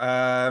either.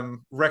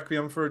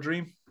 Requiem for a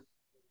Dream.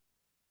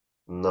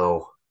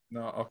 No.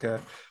 No, okay,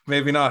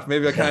 maybe not.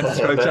 Maybe I can't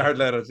describe Jared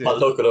Leto to I'll you.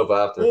 look it up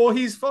after. Oh,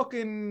 he's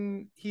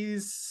fucking.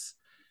 He's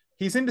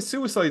in the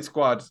Suicide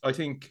Squad, I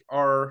think.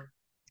 Or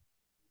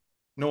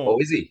Oh, no,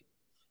 is he?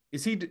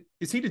 is he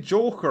the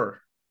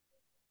Joker?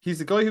 He's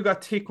the guy who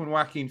got tick when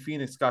Joaquin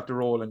Phoenix got the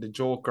role in the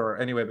Joker.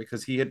 Anyway,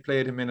 because he had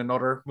played him in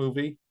another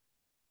movie.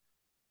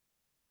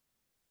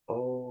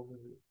 Oh,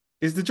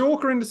 Is the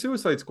Joker in the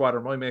Suicide Squad, or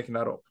am I making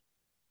that up?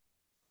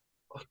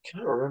 I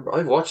can't remember.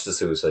 I've watched the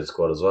Suicide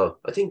Squad as well.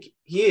 I think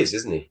he is,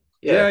 isn't he?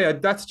 Yeah, Yeah. yeah,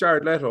 that's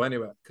Jared Leto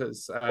anyway.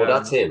 Because Oh,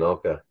 that's him.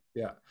 Okay.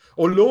 yeah.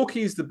 Oh,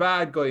 Loki's the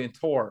bad guy in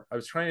Thor. I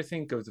was trying to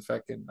think of the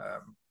fucking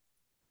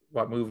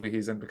what movie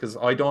he's in because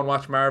I don't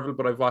watch Marvel,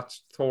 but I've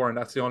watched Thor, and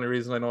that's the only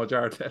reason I know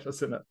Jared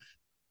Leto's in it.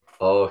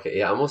 Oh, okay.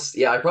 Yeah, I must.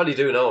 Yeah, I probably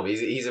do know him.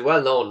 He's a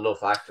well known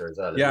enough actor as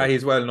well, isn't Yeah, he?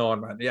 he's well known,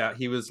 man. Yeah,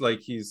 he was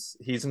like he's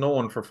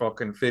known for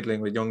fucking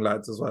fiddling with young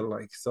lads as well.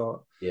 Like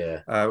so,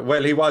 Yeah.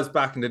 well, he was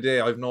back in the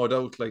day. I've no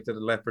doubt, like that, a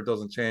leopard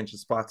doesn't change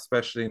his spot,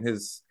 especially in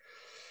his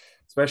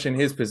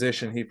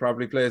position. He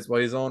probably plays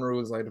by his own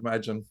rules, I'd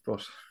imagine.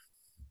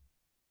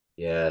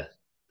 Yeah.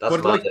 That's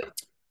But mad. like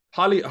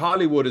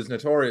Hollywood is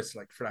notorious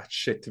like for that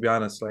shit, to be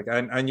honest. Like,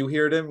 and you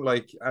hear them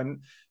like,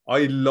 and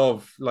I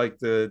love like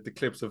the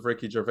clips of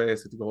Ricky Gervais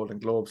at the Golden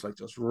Globes, like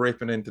just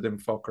ripping into them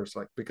fuckers,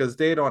 like because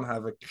they don't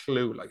have a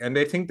clue, like, and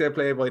they think they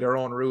play by their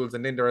own rules,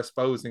 and then they're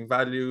espousing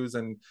values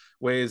and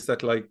ways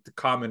that like the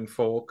common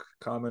folk,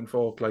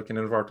 like in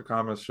inverted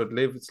commas, should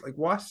live. It's like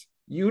what?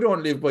 You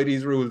don't live by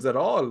these rules at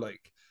all, like.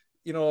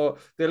 They'll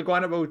go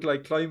on about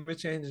like climate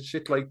change and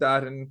shit like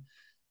that, and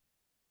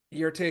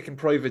you're taking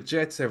private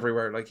jets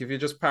everywhere. Like if you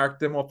just parked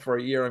them up for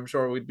a year, I'm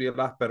sure we'd be a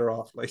lot better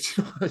off. Like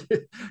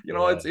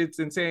Yeah. it's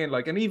insane.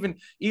 Like, and even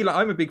Elon,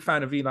 I'm a big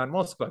fan of Elon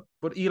Musk. Like,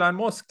 but Elon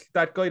Musk,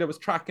 that guy that was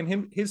tracking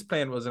him, his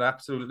plane was an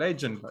absolute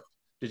legend. Like,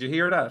 did you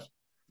hear that?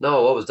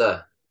 No, what was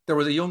that? There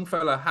was a young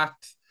fella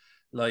hacked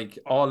like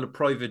all the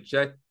private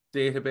jet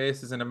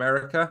databases in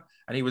America,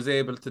 and he was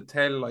able to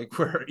tell like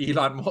where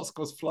Elon Musk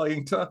was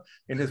flying to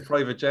in his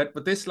private jet.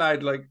 But this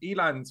lad, like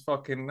Elon's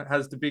fucking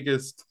has the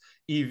biggest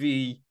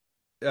EV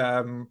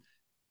um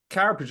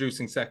car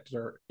producing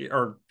sector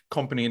or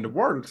company in the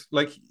world.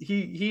 Like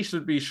he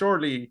should be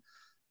surely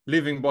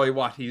living by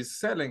what he's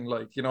selling.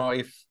 Like,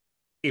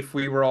 if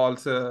we were all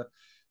to,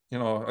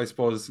 I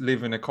suppose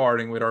living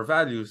according with our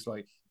values,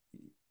 like,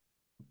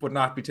 but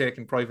not be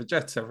taking private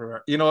jets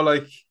everywhere.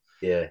 Like,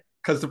 Yeah.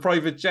 because the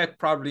private jet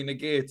probably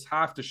negates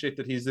half the shit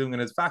that he's doing in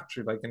his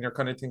factory. Like, and you're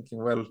kind of thinking,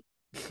 well,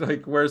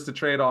 like, where's the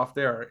trade-off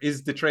there?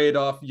 Is the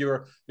trade-off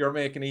you're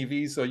making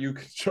EVs so you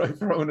can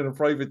drive around in a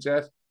private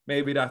jet?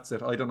 Maybe that's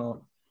it. I don't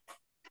know.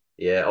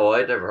 Yeah. Oh,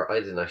 I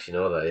didn't actually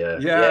know that. Yeah.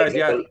 Yeah. Yeah, Exactly.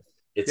 yeah, Well,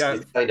 it's yeah,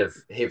 it's kind of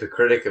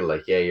hypocritical.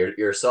 Like, yeah,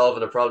 you're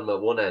solving a problem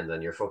at one end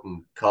and you're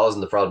fucking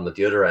causing the problem at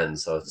the other end.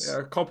 So yeah. it's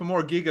A couple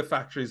more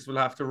gigafactories will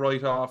have to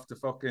write off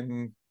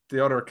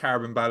the other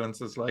carbon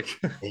balances. Like,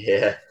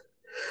 yeah.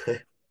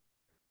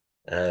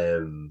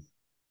 Um,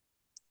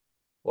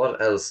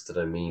 what else did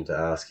I mean to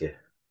ask you?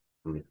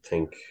 Let me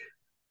think.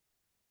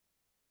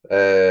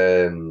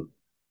 Um,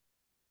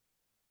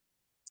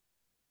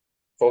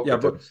 fuck yeah,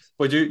 it. There but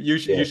was, you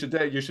yeah. should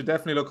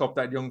definitely look up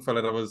that young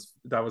fella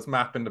that was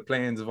mapping the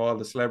planes of all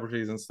the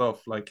celebrities and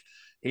stuff. Like,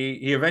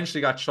 he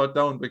eventually got shut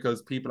down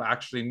because people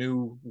actually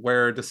knew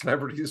where the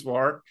celebrities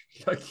were.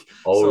 Like,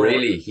 Oh, so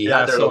really? He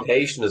had yeah, their so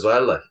location as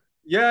well. Like,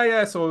 yeah,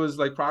 yeah. So it was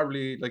like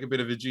probably like a bit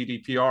of a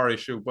GDPR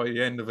issue by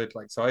the end of it.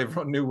 Like, so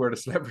everyone knew where the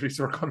celebrities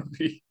were going to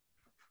be.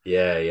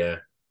 yeah, yeah.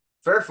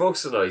 Fair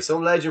folks tonight.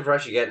 Some legend for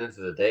actually getting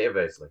into the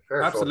database. Like,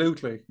 fair folks.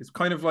 Absolutely, it's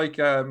kind of like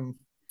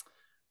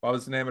what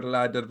was the name of the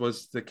lad that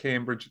was the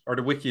Cambridge or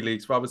the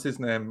WikiLeaks? What was his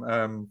name?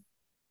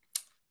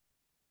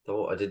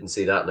 Oh, I didn't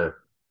see that now.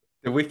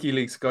 The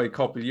WikiLeaks guy a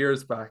couple of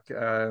years back.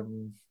 I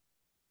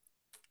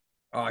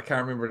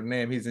can't remember the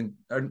name. He's in.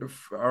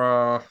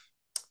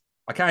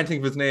 I can't think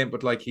of his name,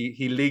 but like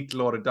he leaked a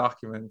lot of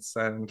documents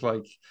and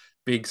like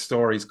big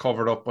stories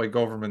covered up by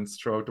governments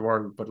throughout the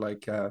world. But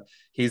like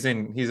he's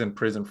in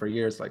prison for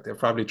years. Like they've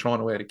probably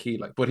thrown away the key.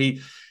 Like, but he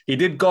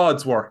did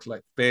God's work.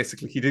 Like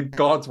basically, he did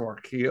God's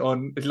work. He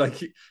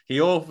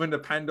opened a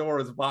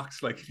Pandora's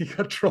box. Like he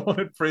got thrown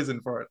in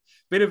prison for it.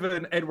 Bit of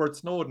an Edward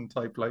Snowden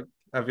type. Like,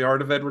 have you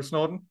heard of Edward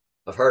Snowden?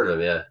 I've heard of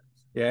him. Yeah.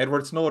 Yeah,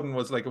 Edward Snowden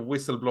was like a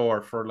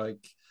whistleblower for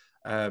like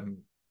um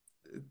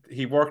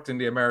he worked in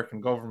the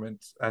American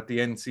government at the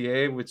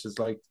NCA, which is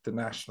like the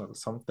national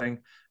something,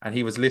 and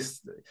he was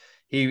listed.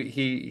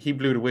 He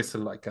blew the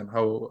whistle like on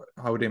how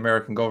the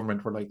American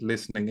government were like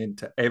listening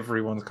into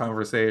everyone's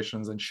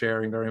conversations and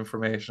sharing their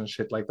information,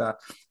 shit like that.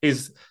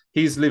 He's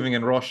living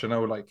in Russia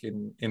now, like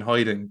in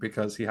hiding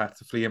because he had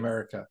to flee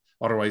America.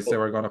 Otherwise, they Oh,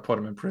 were going to put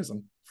him in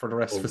prison for the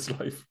rest of oh, his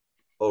life.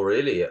 oh,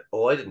 really?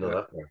 Oh, I didn't know Yeah.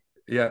 that part.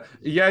 Yeah,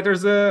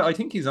 yeah. I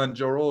think he's on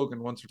Joe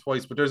Rogan once or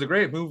twice, but there's a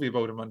great movie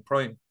about him on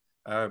Prime.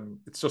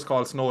 It's just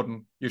called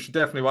Snowden. You should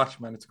definitely watch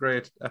it, man. It's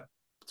great.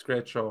 It's a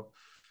great show.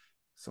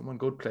 Someone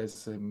good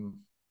plays him.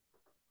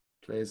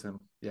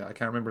 Yeah, I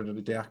can't remember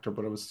the actor,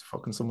 but it was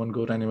fucking someone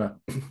good anyway.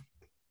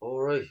 All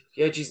right.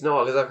 Yeah, geez,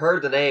 no, because I've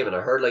heard the name and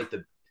I heard like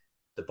the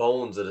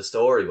bones of the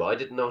story, but I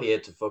didn't know he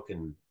had to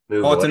fucking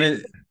move Oh,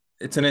 away.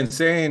 it's an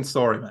insane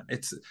story, man.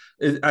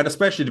 And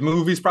especially the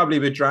movie's probably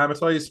a bit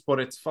dramatized,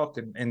 but it's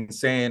fucking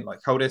insane.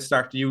 Like how they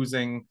start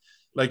using,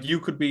 like you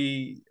could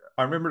be.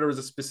 I remember there was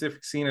a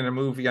specific scene in a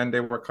movie, and they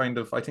were kind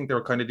of. I think they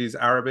were kind of these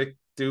Arabic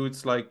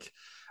dudes, like,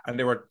 and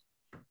they were.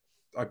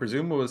 I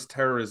presume it was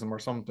terrorism or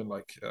something.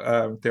 Like,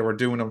 they were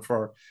doing them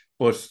for,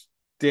 but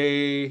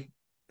they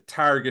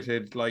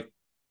targeted like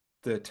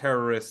the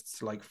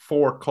terrorists like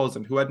four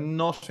cousin who had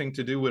nothing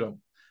to do with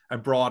him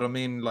and brought him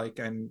in like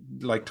and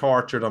like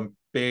tortured him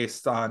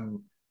based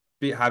on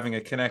having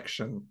a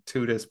connection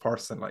to this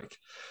person. Like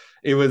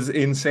it was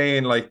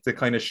insane, like the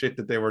kind of shit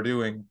that they were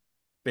doing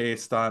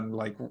based on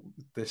like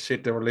the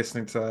shit they were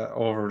listening to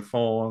over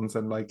phones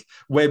and like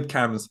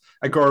webcams.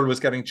 A girl was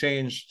getting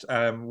changed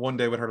one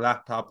day with her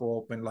laptop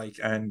open, like,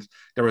 and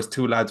there was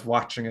two lads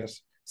watching it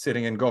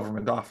sitting in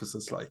government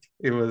offices. Like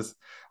it was,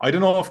 I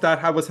don't know if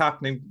that was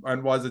happening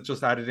and was it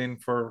just added in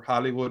for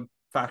Hollywood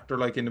factor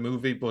like in the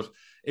movie, but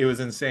it was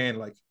insane.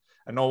 Like,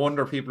 and no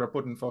wonder people are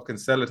putting fucking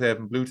sellotape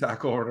and blue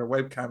tack over their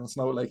webcams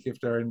now, like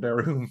if they're in their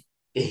room.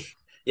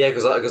 Yeah,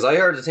 because I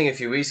heard a thing a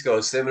few weeks ago,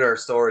 a similar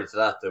story to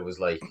that. That was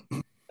like,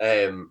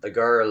 a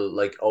girl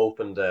like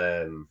opened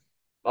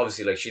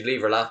obviously like she'd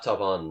leave her laptop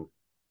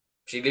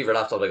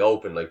like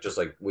open, like just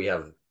like we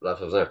have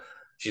laptops now.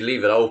 She'd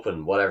leave it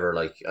open, whatever,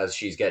 like as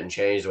she's getting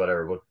changed,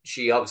 whatever. But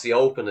she obviously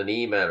opened an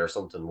email or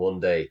something one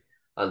day,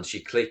 and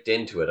she clicked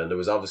into it, and there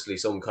was obviously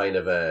some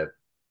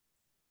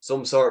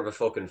sort of a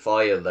fucking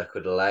file that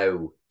could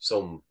allow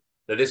some.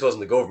 Now this wasn't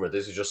the government.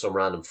 This was just some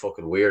random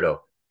fucking weirdo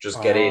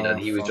just get in,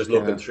 and Oh he was just fuck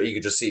looking yeah. through. He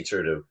could just see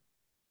through the.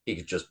 He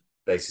could just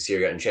basically see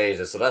her getting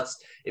changed. So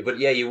that's. But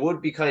yeah, you would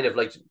be kind of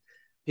like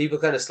people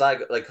kind of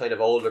slag like kind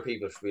of older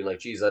people for being like,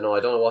 geez, I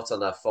don't know what's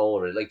on that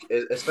phone, or like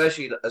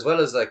especially as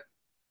well as like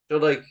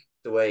like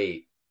the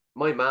way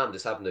my mom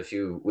just happened a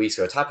few weeks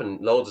ago. It's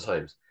happened loads of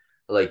times.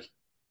 Like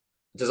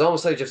there's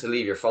almost like you have to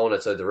leave your phone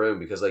outside the room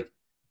because like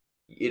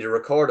you'd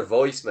record a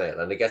voicemail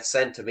and it gets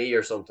sent to me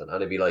or something, and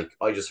it'd be like,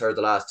 I just heard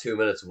the last 2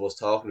 minutes of us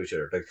talking to each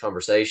other, like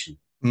conversation.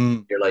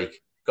 Mm. You're like,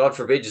 God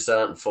forbid you said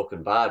anything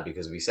fucking bad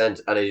because we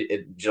sent,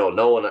 and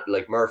no one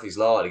like Murphy's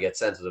Law to get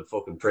sent to the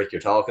fucking prick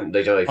you're talking.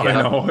 They, if you I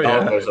have know, to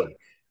talk yeah. about something.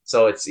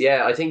 So it's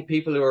yeah, I think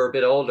people who are a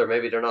bit older,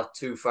 maybe they're not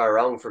too far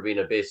wrong for being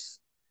a bit,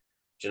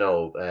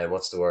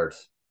 what's the word?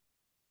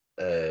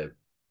 Uh,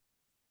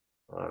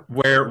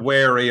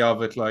 Wary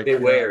of it, like,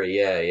 bit yeah. wary,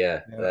 yeah, yeah.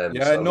 Yeah,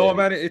 yeah, So no,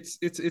 maybe, man,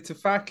 it's a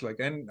fact, like,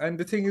 and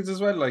the thing is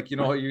as well, like, you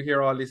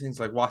hear all these things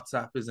like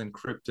WhatsApp is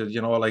encrypted,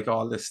 like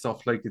all this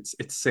stuff, like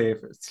it's safe.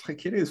 It's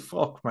like it is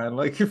fuck, man.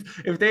 Like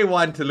if they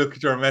want to look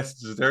at your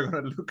messages, they're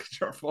gonna look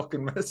at your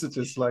fucking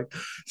messages. Like,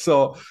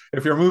 so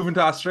if you're moving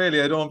to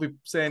Australia, don't be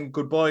saying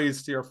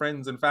goodbyes to your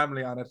friends and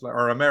family on it, like,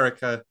 or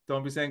America,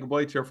 don't be saying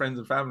goodbye to your friends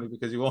and family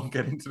because you won't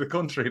get into the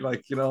country.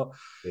 Like, yeah,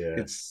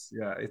 it's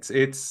yeah,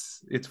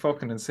 it's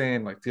fucking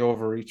insane, like the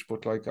overreach.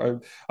 But like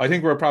I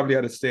think we're probably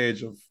at a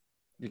stage of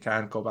you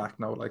can't go back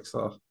now. Like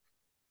so,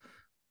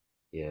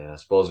 yeah. I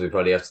suppose we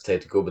probably have to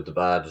take the good with the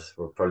bad.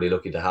 We're probably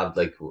lucky to have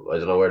like I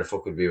don't know where the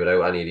fuck we'd be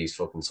without any of these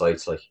fucking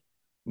sites. Like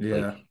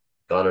yeah.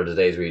 gone are the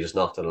days where you just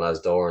knocked on a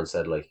lad's door and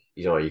said like,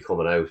 are you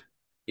coming out?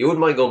 You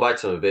wouldn't mind going back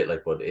to them a bit,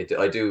 like, but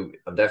I do.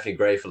 I'm definitely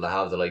grateful to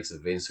have the likes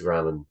of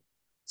Instagram and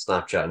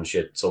Snapchat and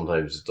shit.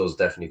 Sometimes it does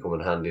definitely come in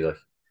handy. Like,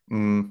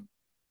 Mm.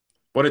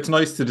 But it's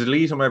nice to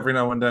delete them every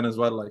now and then as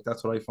well. Like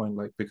that's what I find.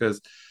 Like because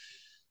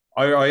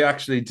I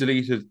actually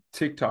deleted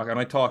TikTok and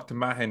I talked to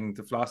Mahin,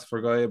 the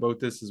philosopher guy, about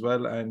this as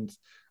well. And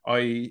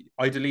I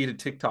deleted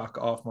TikTok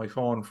off my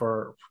phone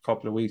for a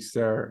couple of weeks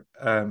there.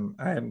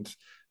 And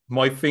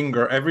my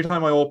finger, every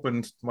time I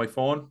opened my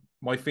phone,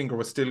 my finger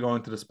was still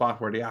going to the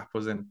spot where the app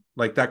was in,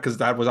 like that, because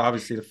that was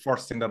obviously the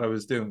first thing that I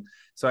was doing.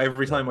 So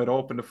every yeah, time I'd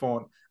open the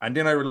phone, and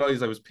then I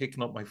realized I was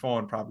picking up my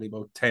phone probably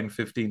about 10,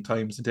 15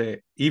 times a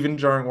day, even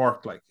during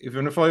work. Like,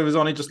 even if I was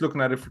only just looking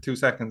at it for 2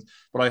 seconds,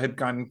 but I had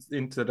gone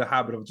into the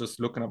habit of just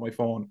looking at my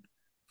phone,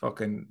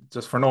 fucking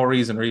just for no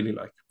reason, really.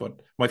 Like, but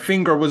my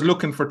finger was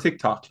looking for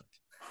TikTok.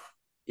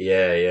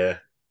 yeah, yeah.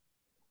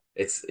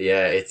 It's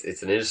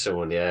an interesting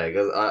one, yeah.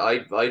 Because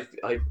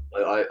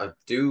I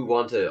do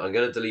want to. I'm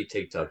gonna delete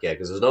TikTok, yeah,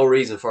 because there's no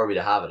reason for me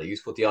to have it. I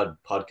used to put the odd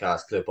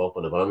podcast clip up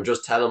on it, but I'm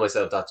just telling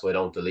myself that's why I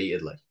don't delete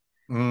it.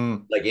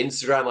 Mm, Like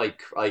Instagram,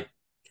 I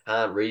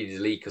can't really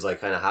delete because I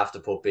kind of have to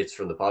put bits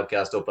from the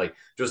podcast up. Like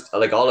just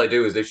like all I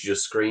do is literally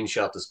just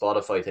screenshot the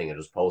Spotify thing and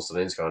just post on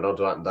Instagram. I don't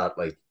do that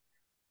like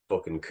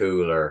fucking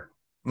cool or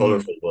mm.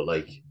 colorful, but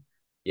like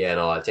yeah,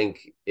 no, I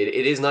think it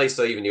is nice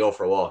though. Even you go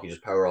for a walk, you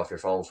just power off your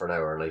phone for an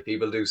hour, and like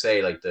people do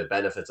say like the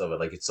benefits of it,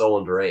 like it's so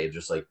underrated.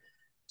 Just like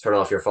turn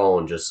off your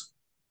phone, just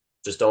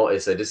don't. I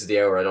say this is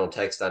the hour I don't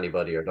text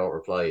anybody or don't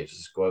reply.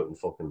 Just go out and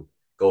fucking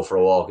go for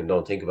a walk and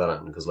don't think about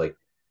it because like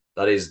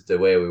that is the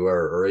way we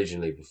were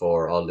originally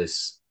before all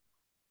this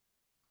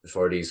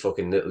before these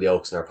fucking little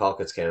yolks in our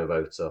pockets came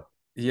about. So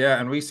Yeah,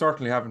 and we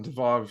certainly haven't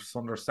evolved to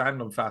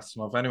understand them fast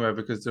enough anyway,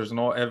 because there's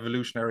no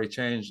evolutionary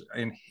change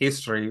in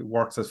history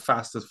works as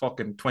fast as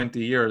fucking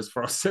 20 years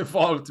for us to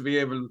evolve to be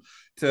able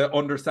to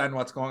understand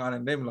what's going on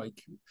in them.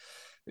 Like,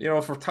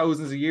 for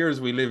thousands of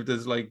years we lived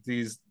as like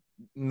these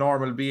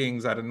normal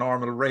beings at a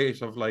normal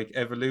rate of like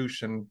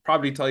evolution,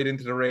 probably tied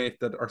into the rate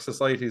that our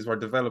societies were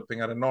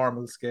developing at a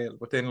normal scale.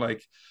 But then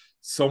like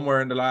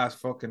somewhere in the last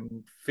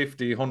fucking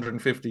 50,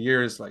 150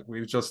 years, like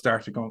we've just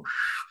started going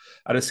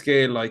at a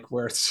scale like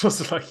where it's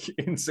just like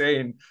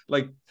insane.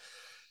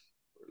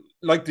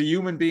 Like the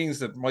human beings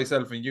that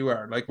myself and you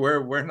are, like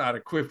we're not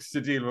equipped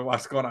to deal with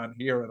what's going on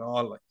here at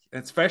all. Like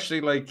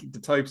especially like the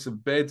types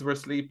of beds we're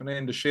sleeping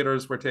in, the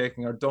shitters we're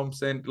taking our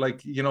dumps in,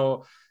 like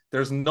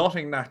there's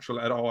nothing natural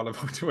at all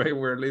about the way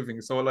we're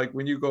living. So like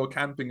when you go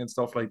camping and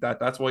stuff like that,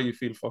 that's why you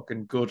feel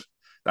fucking good.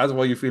 That's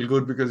why you feel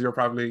good, because you're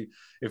probably,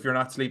 if you're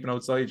not sleeping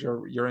outside,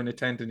 you're in a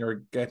tent and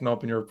you're getting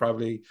up and you're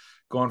probably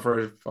going for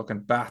a fucking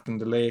bath in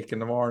the lake in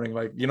the morning.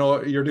 Like,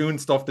 you're doing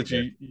stuff that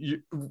Yeah.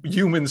 you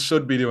humans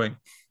should be doing.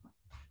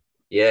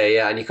 Yeah,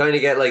 yeah, and you kind of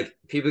get like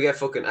people get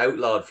fucking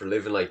outlawed for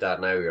living like that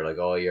now. You're like,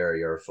 oh,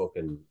 you're a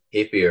fucking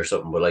hippie or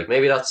something. But like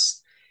maybe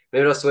that's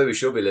the way we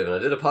should be living. I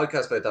did a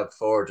podcast about that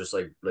before, just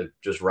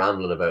just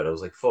rambling about it. I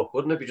was like, fuck,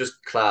 wouldn't it be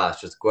just class?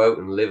 Just go out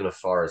and live in a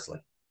forest,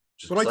 like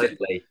just But I beside think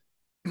a lake.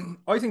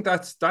 I think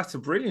that's a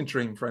brilliant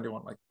dream for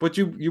anyone. Like, but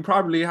you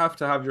probably have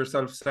to have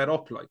yourself set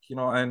up, like,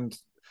 and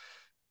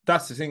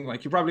that's the thing.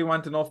 Like, you probably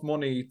want enough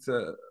money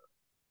to,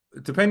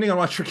 depending on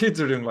what your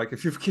kids are doing. Like,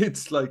 if you've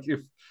kids, like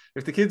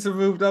if the kids have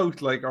moved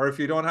out, like, or if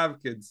you don't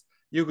have kids,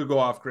 you could go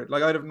off grid.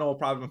 Like, I'd have no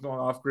problem going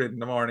off grid in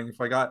the morning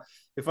if I got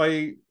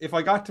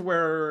to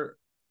where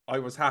I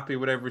was happy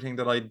with everything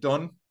that I'd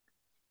done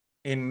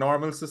in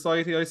normal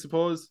society, I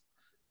suppose.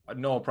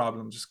 No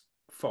problem. Just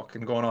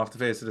fucking going off the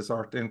face of this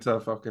earth into a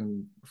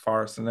fucking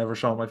forest and never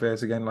showing my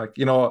face again. Like,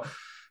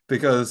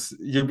 because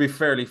you'll be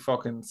fairly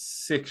fucking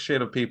sick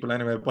shit of people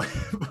anyway by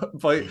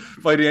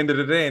the end of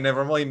the day.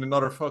 Never mind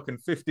another fucking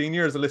 15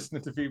 years of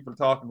listening to people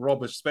talking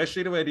rubbish,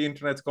 especially the way the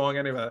internet's going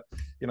anyway.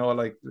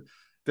 Like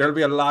there'll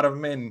be a lot of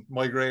men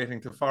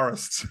migrating to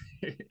forests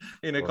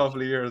in a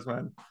couple of years,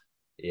 man.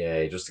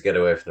 Yeah, just to get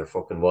away from their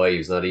fucking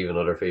wives, not even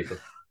other people.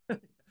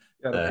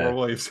 Yeah, the Uh, poor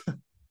wives.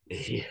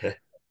 yeah.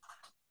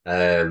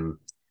 Um,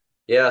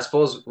 yeah, I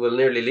suppose we'll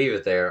nearly leave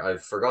it there. I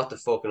forgot the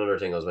fucking other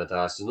thing I was meant to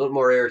ask. There's nothing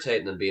more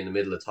irritating than being in the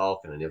middle of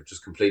talking and you've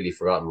just completely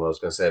forgotten what I was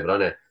going to say.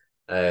 But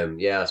anyway,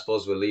 yeah, I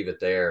suppose we'll leave it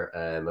there.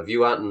 Have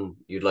you anything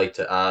you'd like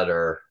to add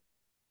or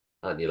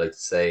anything you'd like to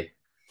say?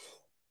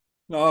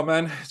 No,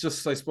 man,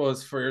 just I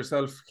suppose for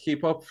yourself,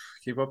 keep up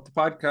the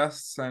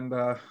podcasts,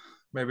 and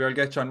maybe I'll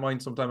get you on mine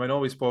sometime. I know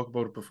we spoke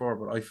about it before,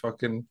 but I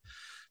fucking,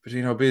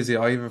 between how busy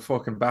I have a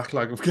fucking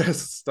backlog of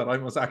guests that I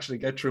must actually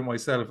get through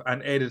myself,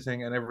 and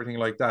editing and everything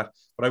like that.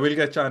 But I will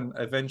get you on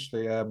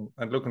eventually, and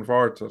looking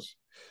forward to it.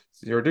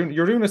 So you're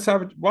doing a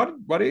savage.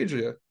 What age are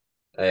you?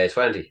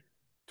 20.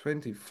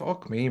 20.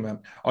 Fuck me, man.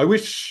 I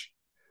wish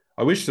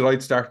that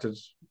I'd started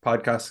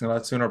podcasting a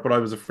lot sooner, but I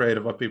was afraid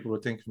of what people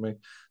would think of me.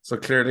 So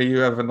clearly, you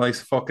have a nice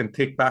fucking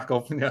tick back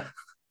up in you.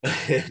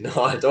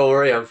 No, don't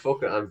worry.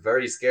 I'm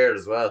very scared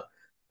as well.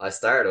 I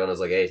started when I was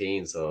like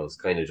 18, so I was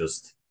kind of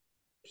just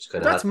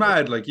kind But of had that's to.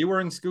 mad. Like you were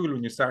in school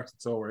when you started,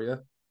 so were you?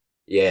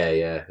 Yeah,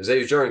 yeah. It was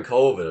during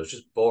COVID. I was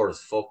just bored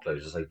as fuck. Like,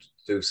 just like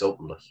do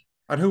something like.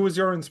 And who was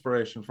your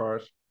inspiration for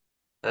it?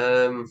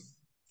 Um,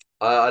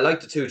 I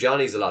like the two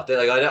Johnnies a lot.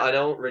 I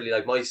don't really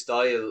like my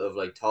style of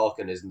like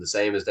talking isn't the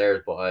same as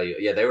theirs, but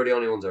yeah, they were the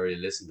only ones I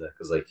really listened to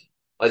because like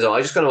I don't know,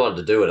 I just kind of wanted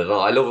to do it.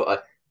 I don't know,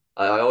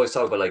 I always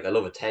talk about like I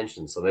love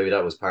attention, so maybe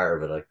that was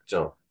part of it. Like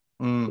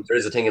Mm, there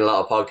is a thing in a lot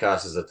of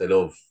podcasts is that they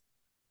love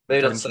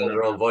maybe not the attention, sound of yeah.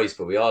 their own voice,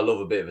 but we all love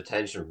a bit of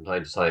attention from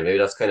time to time. Maybe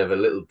that's kind of a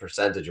little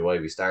percentage of why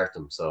we start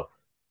them. So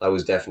that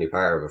was definitely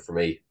part of it for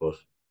me. But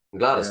I'm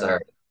glad I Yeah.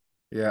 started.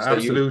 Yeah, Just got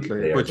to use absolutely. people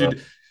there as well.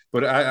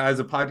 But as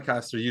a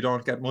podcaster, you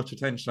don't get much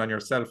attention on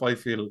yourself. I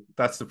feel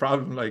that's the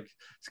problem. Like,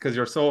 it's because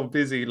you're so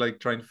busy, like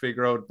trying to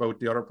figure out about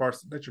the other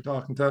person that you're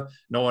talking to.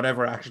 No one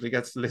ever actually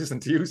gets to listen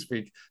to you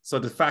speak. So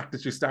the fact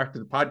that you started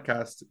the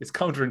podcast is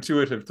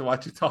counterintuitive to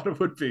what you thought it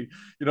would be.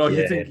 You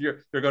Yeah, think you're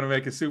going to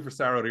make a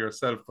superstar out of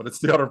yourself, but it's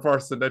the other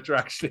person that you're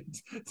actually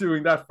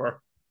doing that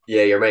for.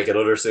 yeah, you're making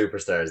other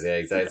superstars. Yeah,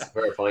 exactly. It's Yeah. a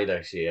fair point,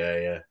 actually. Yeah,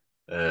 yeah.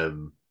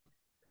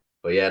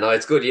 But yeah, no,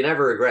 it's good. You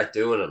never regret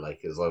doing it.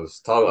 Like, as I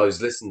Oh,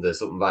 was listening to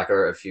something back,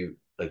 or if you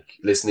like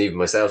listen to even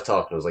myself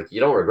talking, I was like, you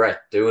don't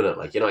regret doing it.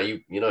 Like, you know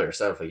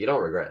yourself. Like, you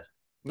don't regret it.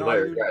 You no, might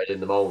you regret it in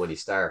the moment when you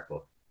start,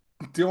 but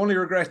the only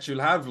regret you'll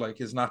have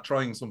like is not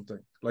trying something,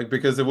 like,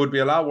 because it would be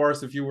a lot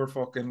worse if you were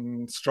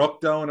fucking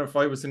struck down. If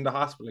I was in the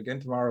hospital again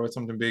tomorrow with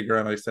something bigger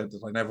and I said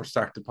that I never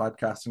started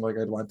podcasting like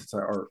I'd wanted to,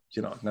 or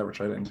never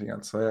tried anything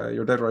else. So yeah,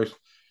 you're dead right.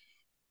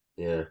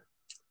 yeah.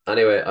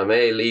 Anyway, I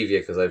may leave you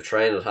because I've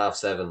trained at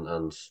 7:30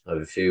 and I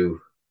have a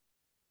few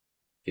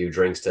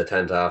drinks to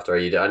attend to after. Are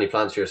you any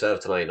plans for yourself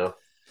tonight? No.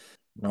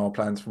 No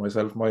plans for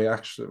myself. My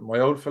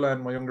old fella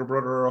and my younger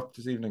brother are up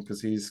this evening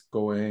because he's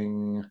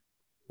going.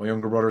 My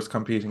younger brother's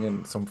competing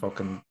in some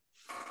fucking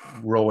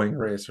rowing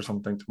race or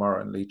something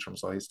tomorrow in Leitrim,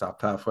 so he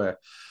stopped halfway.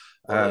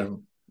 Oh, nice.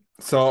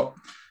 So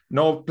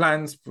no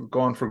plans for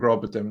going for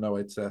grub with them now,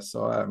 I'd say.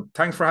 So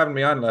thanks for having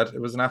me on, lad.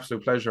 It was an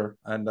absolute pleasure,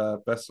 and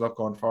best of luck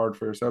going forward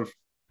for yourself.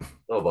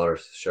 No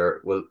bothers.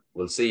 Sure.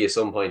 We'll see you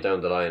some point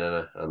down the line,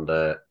 Anna, and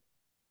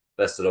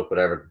best of luck with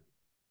everything.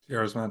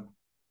 Cheers, man.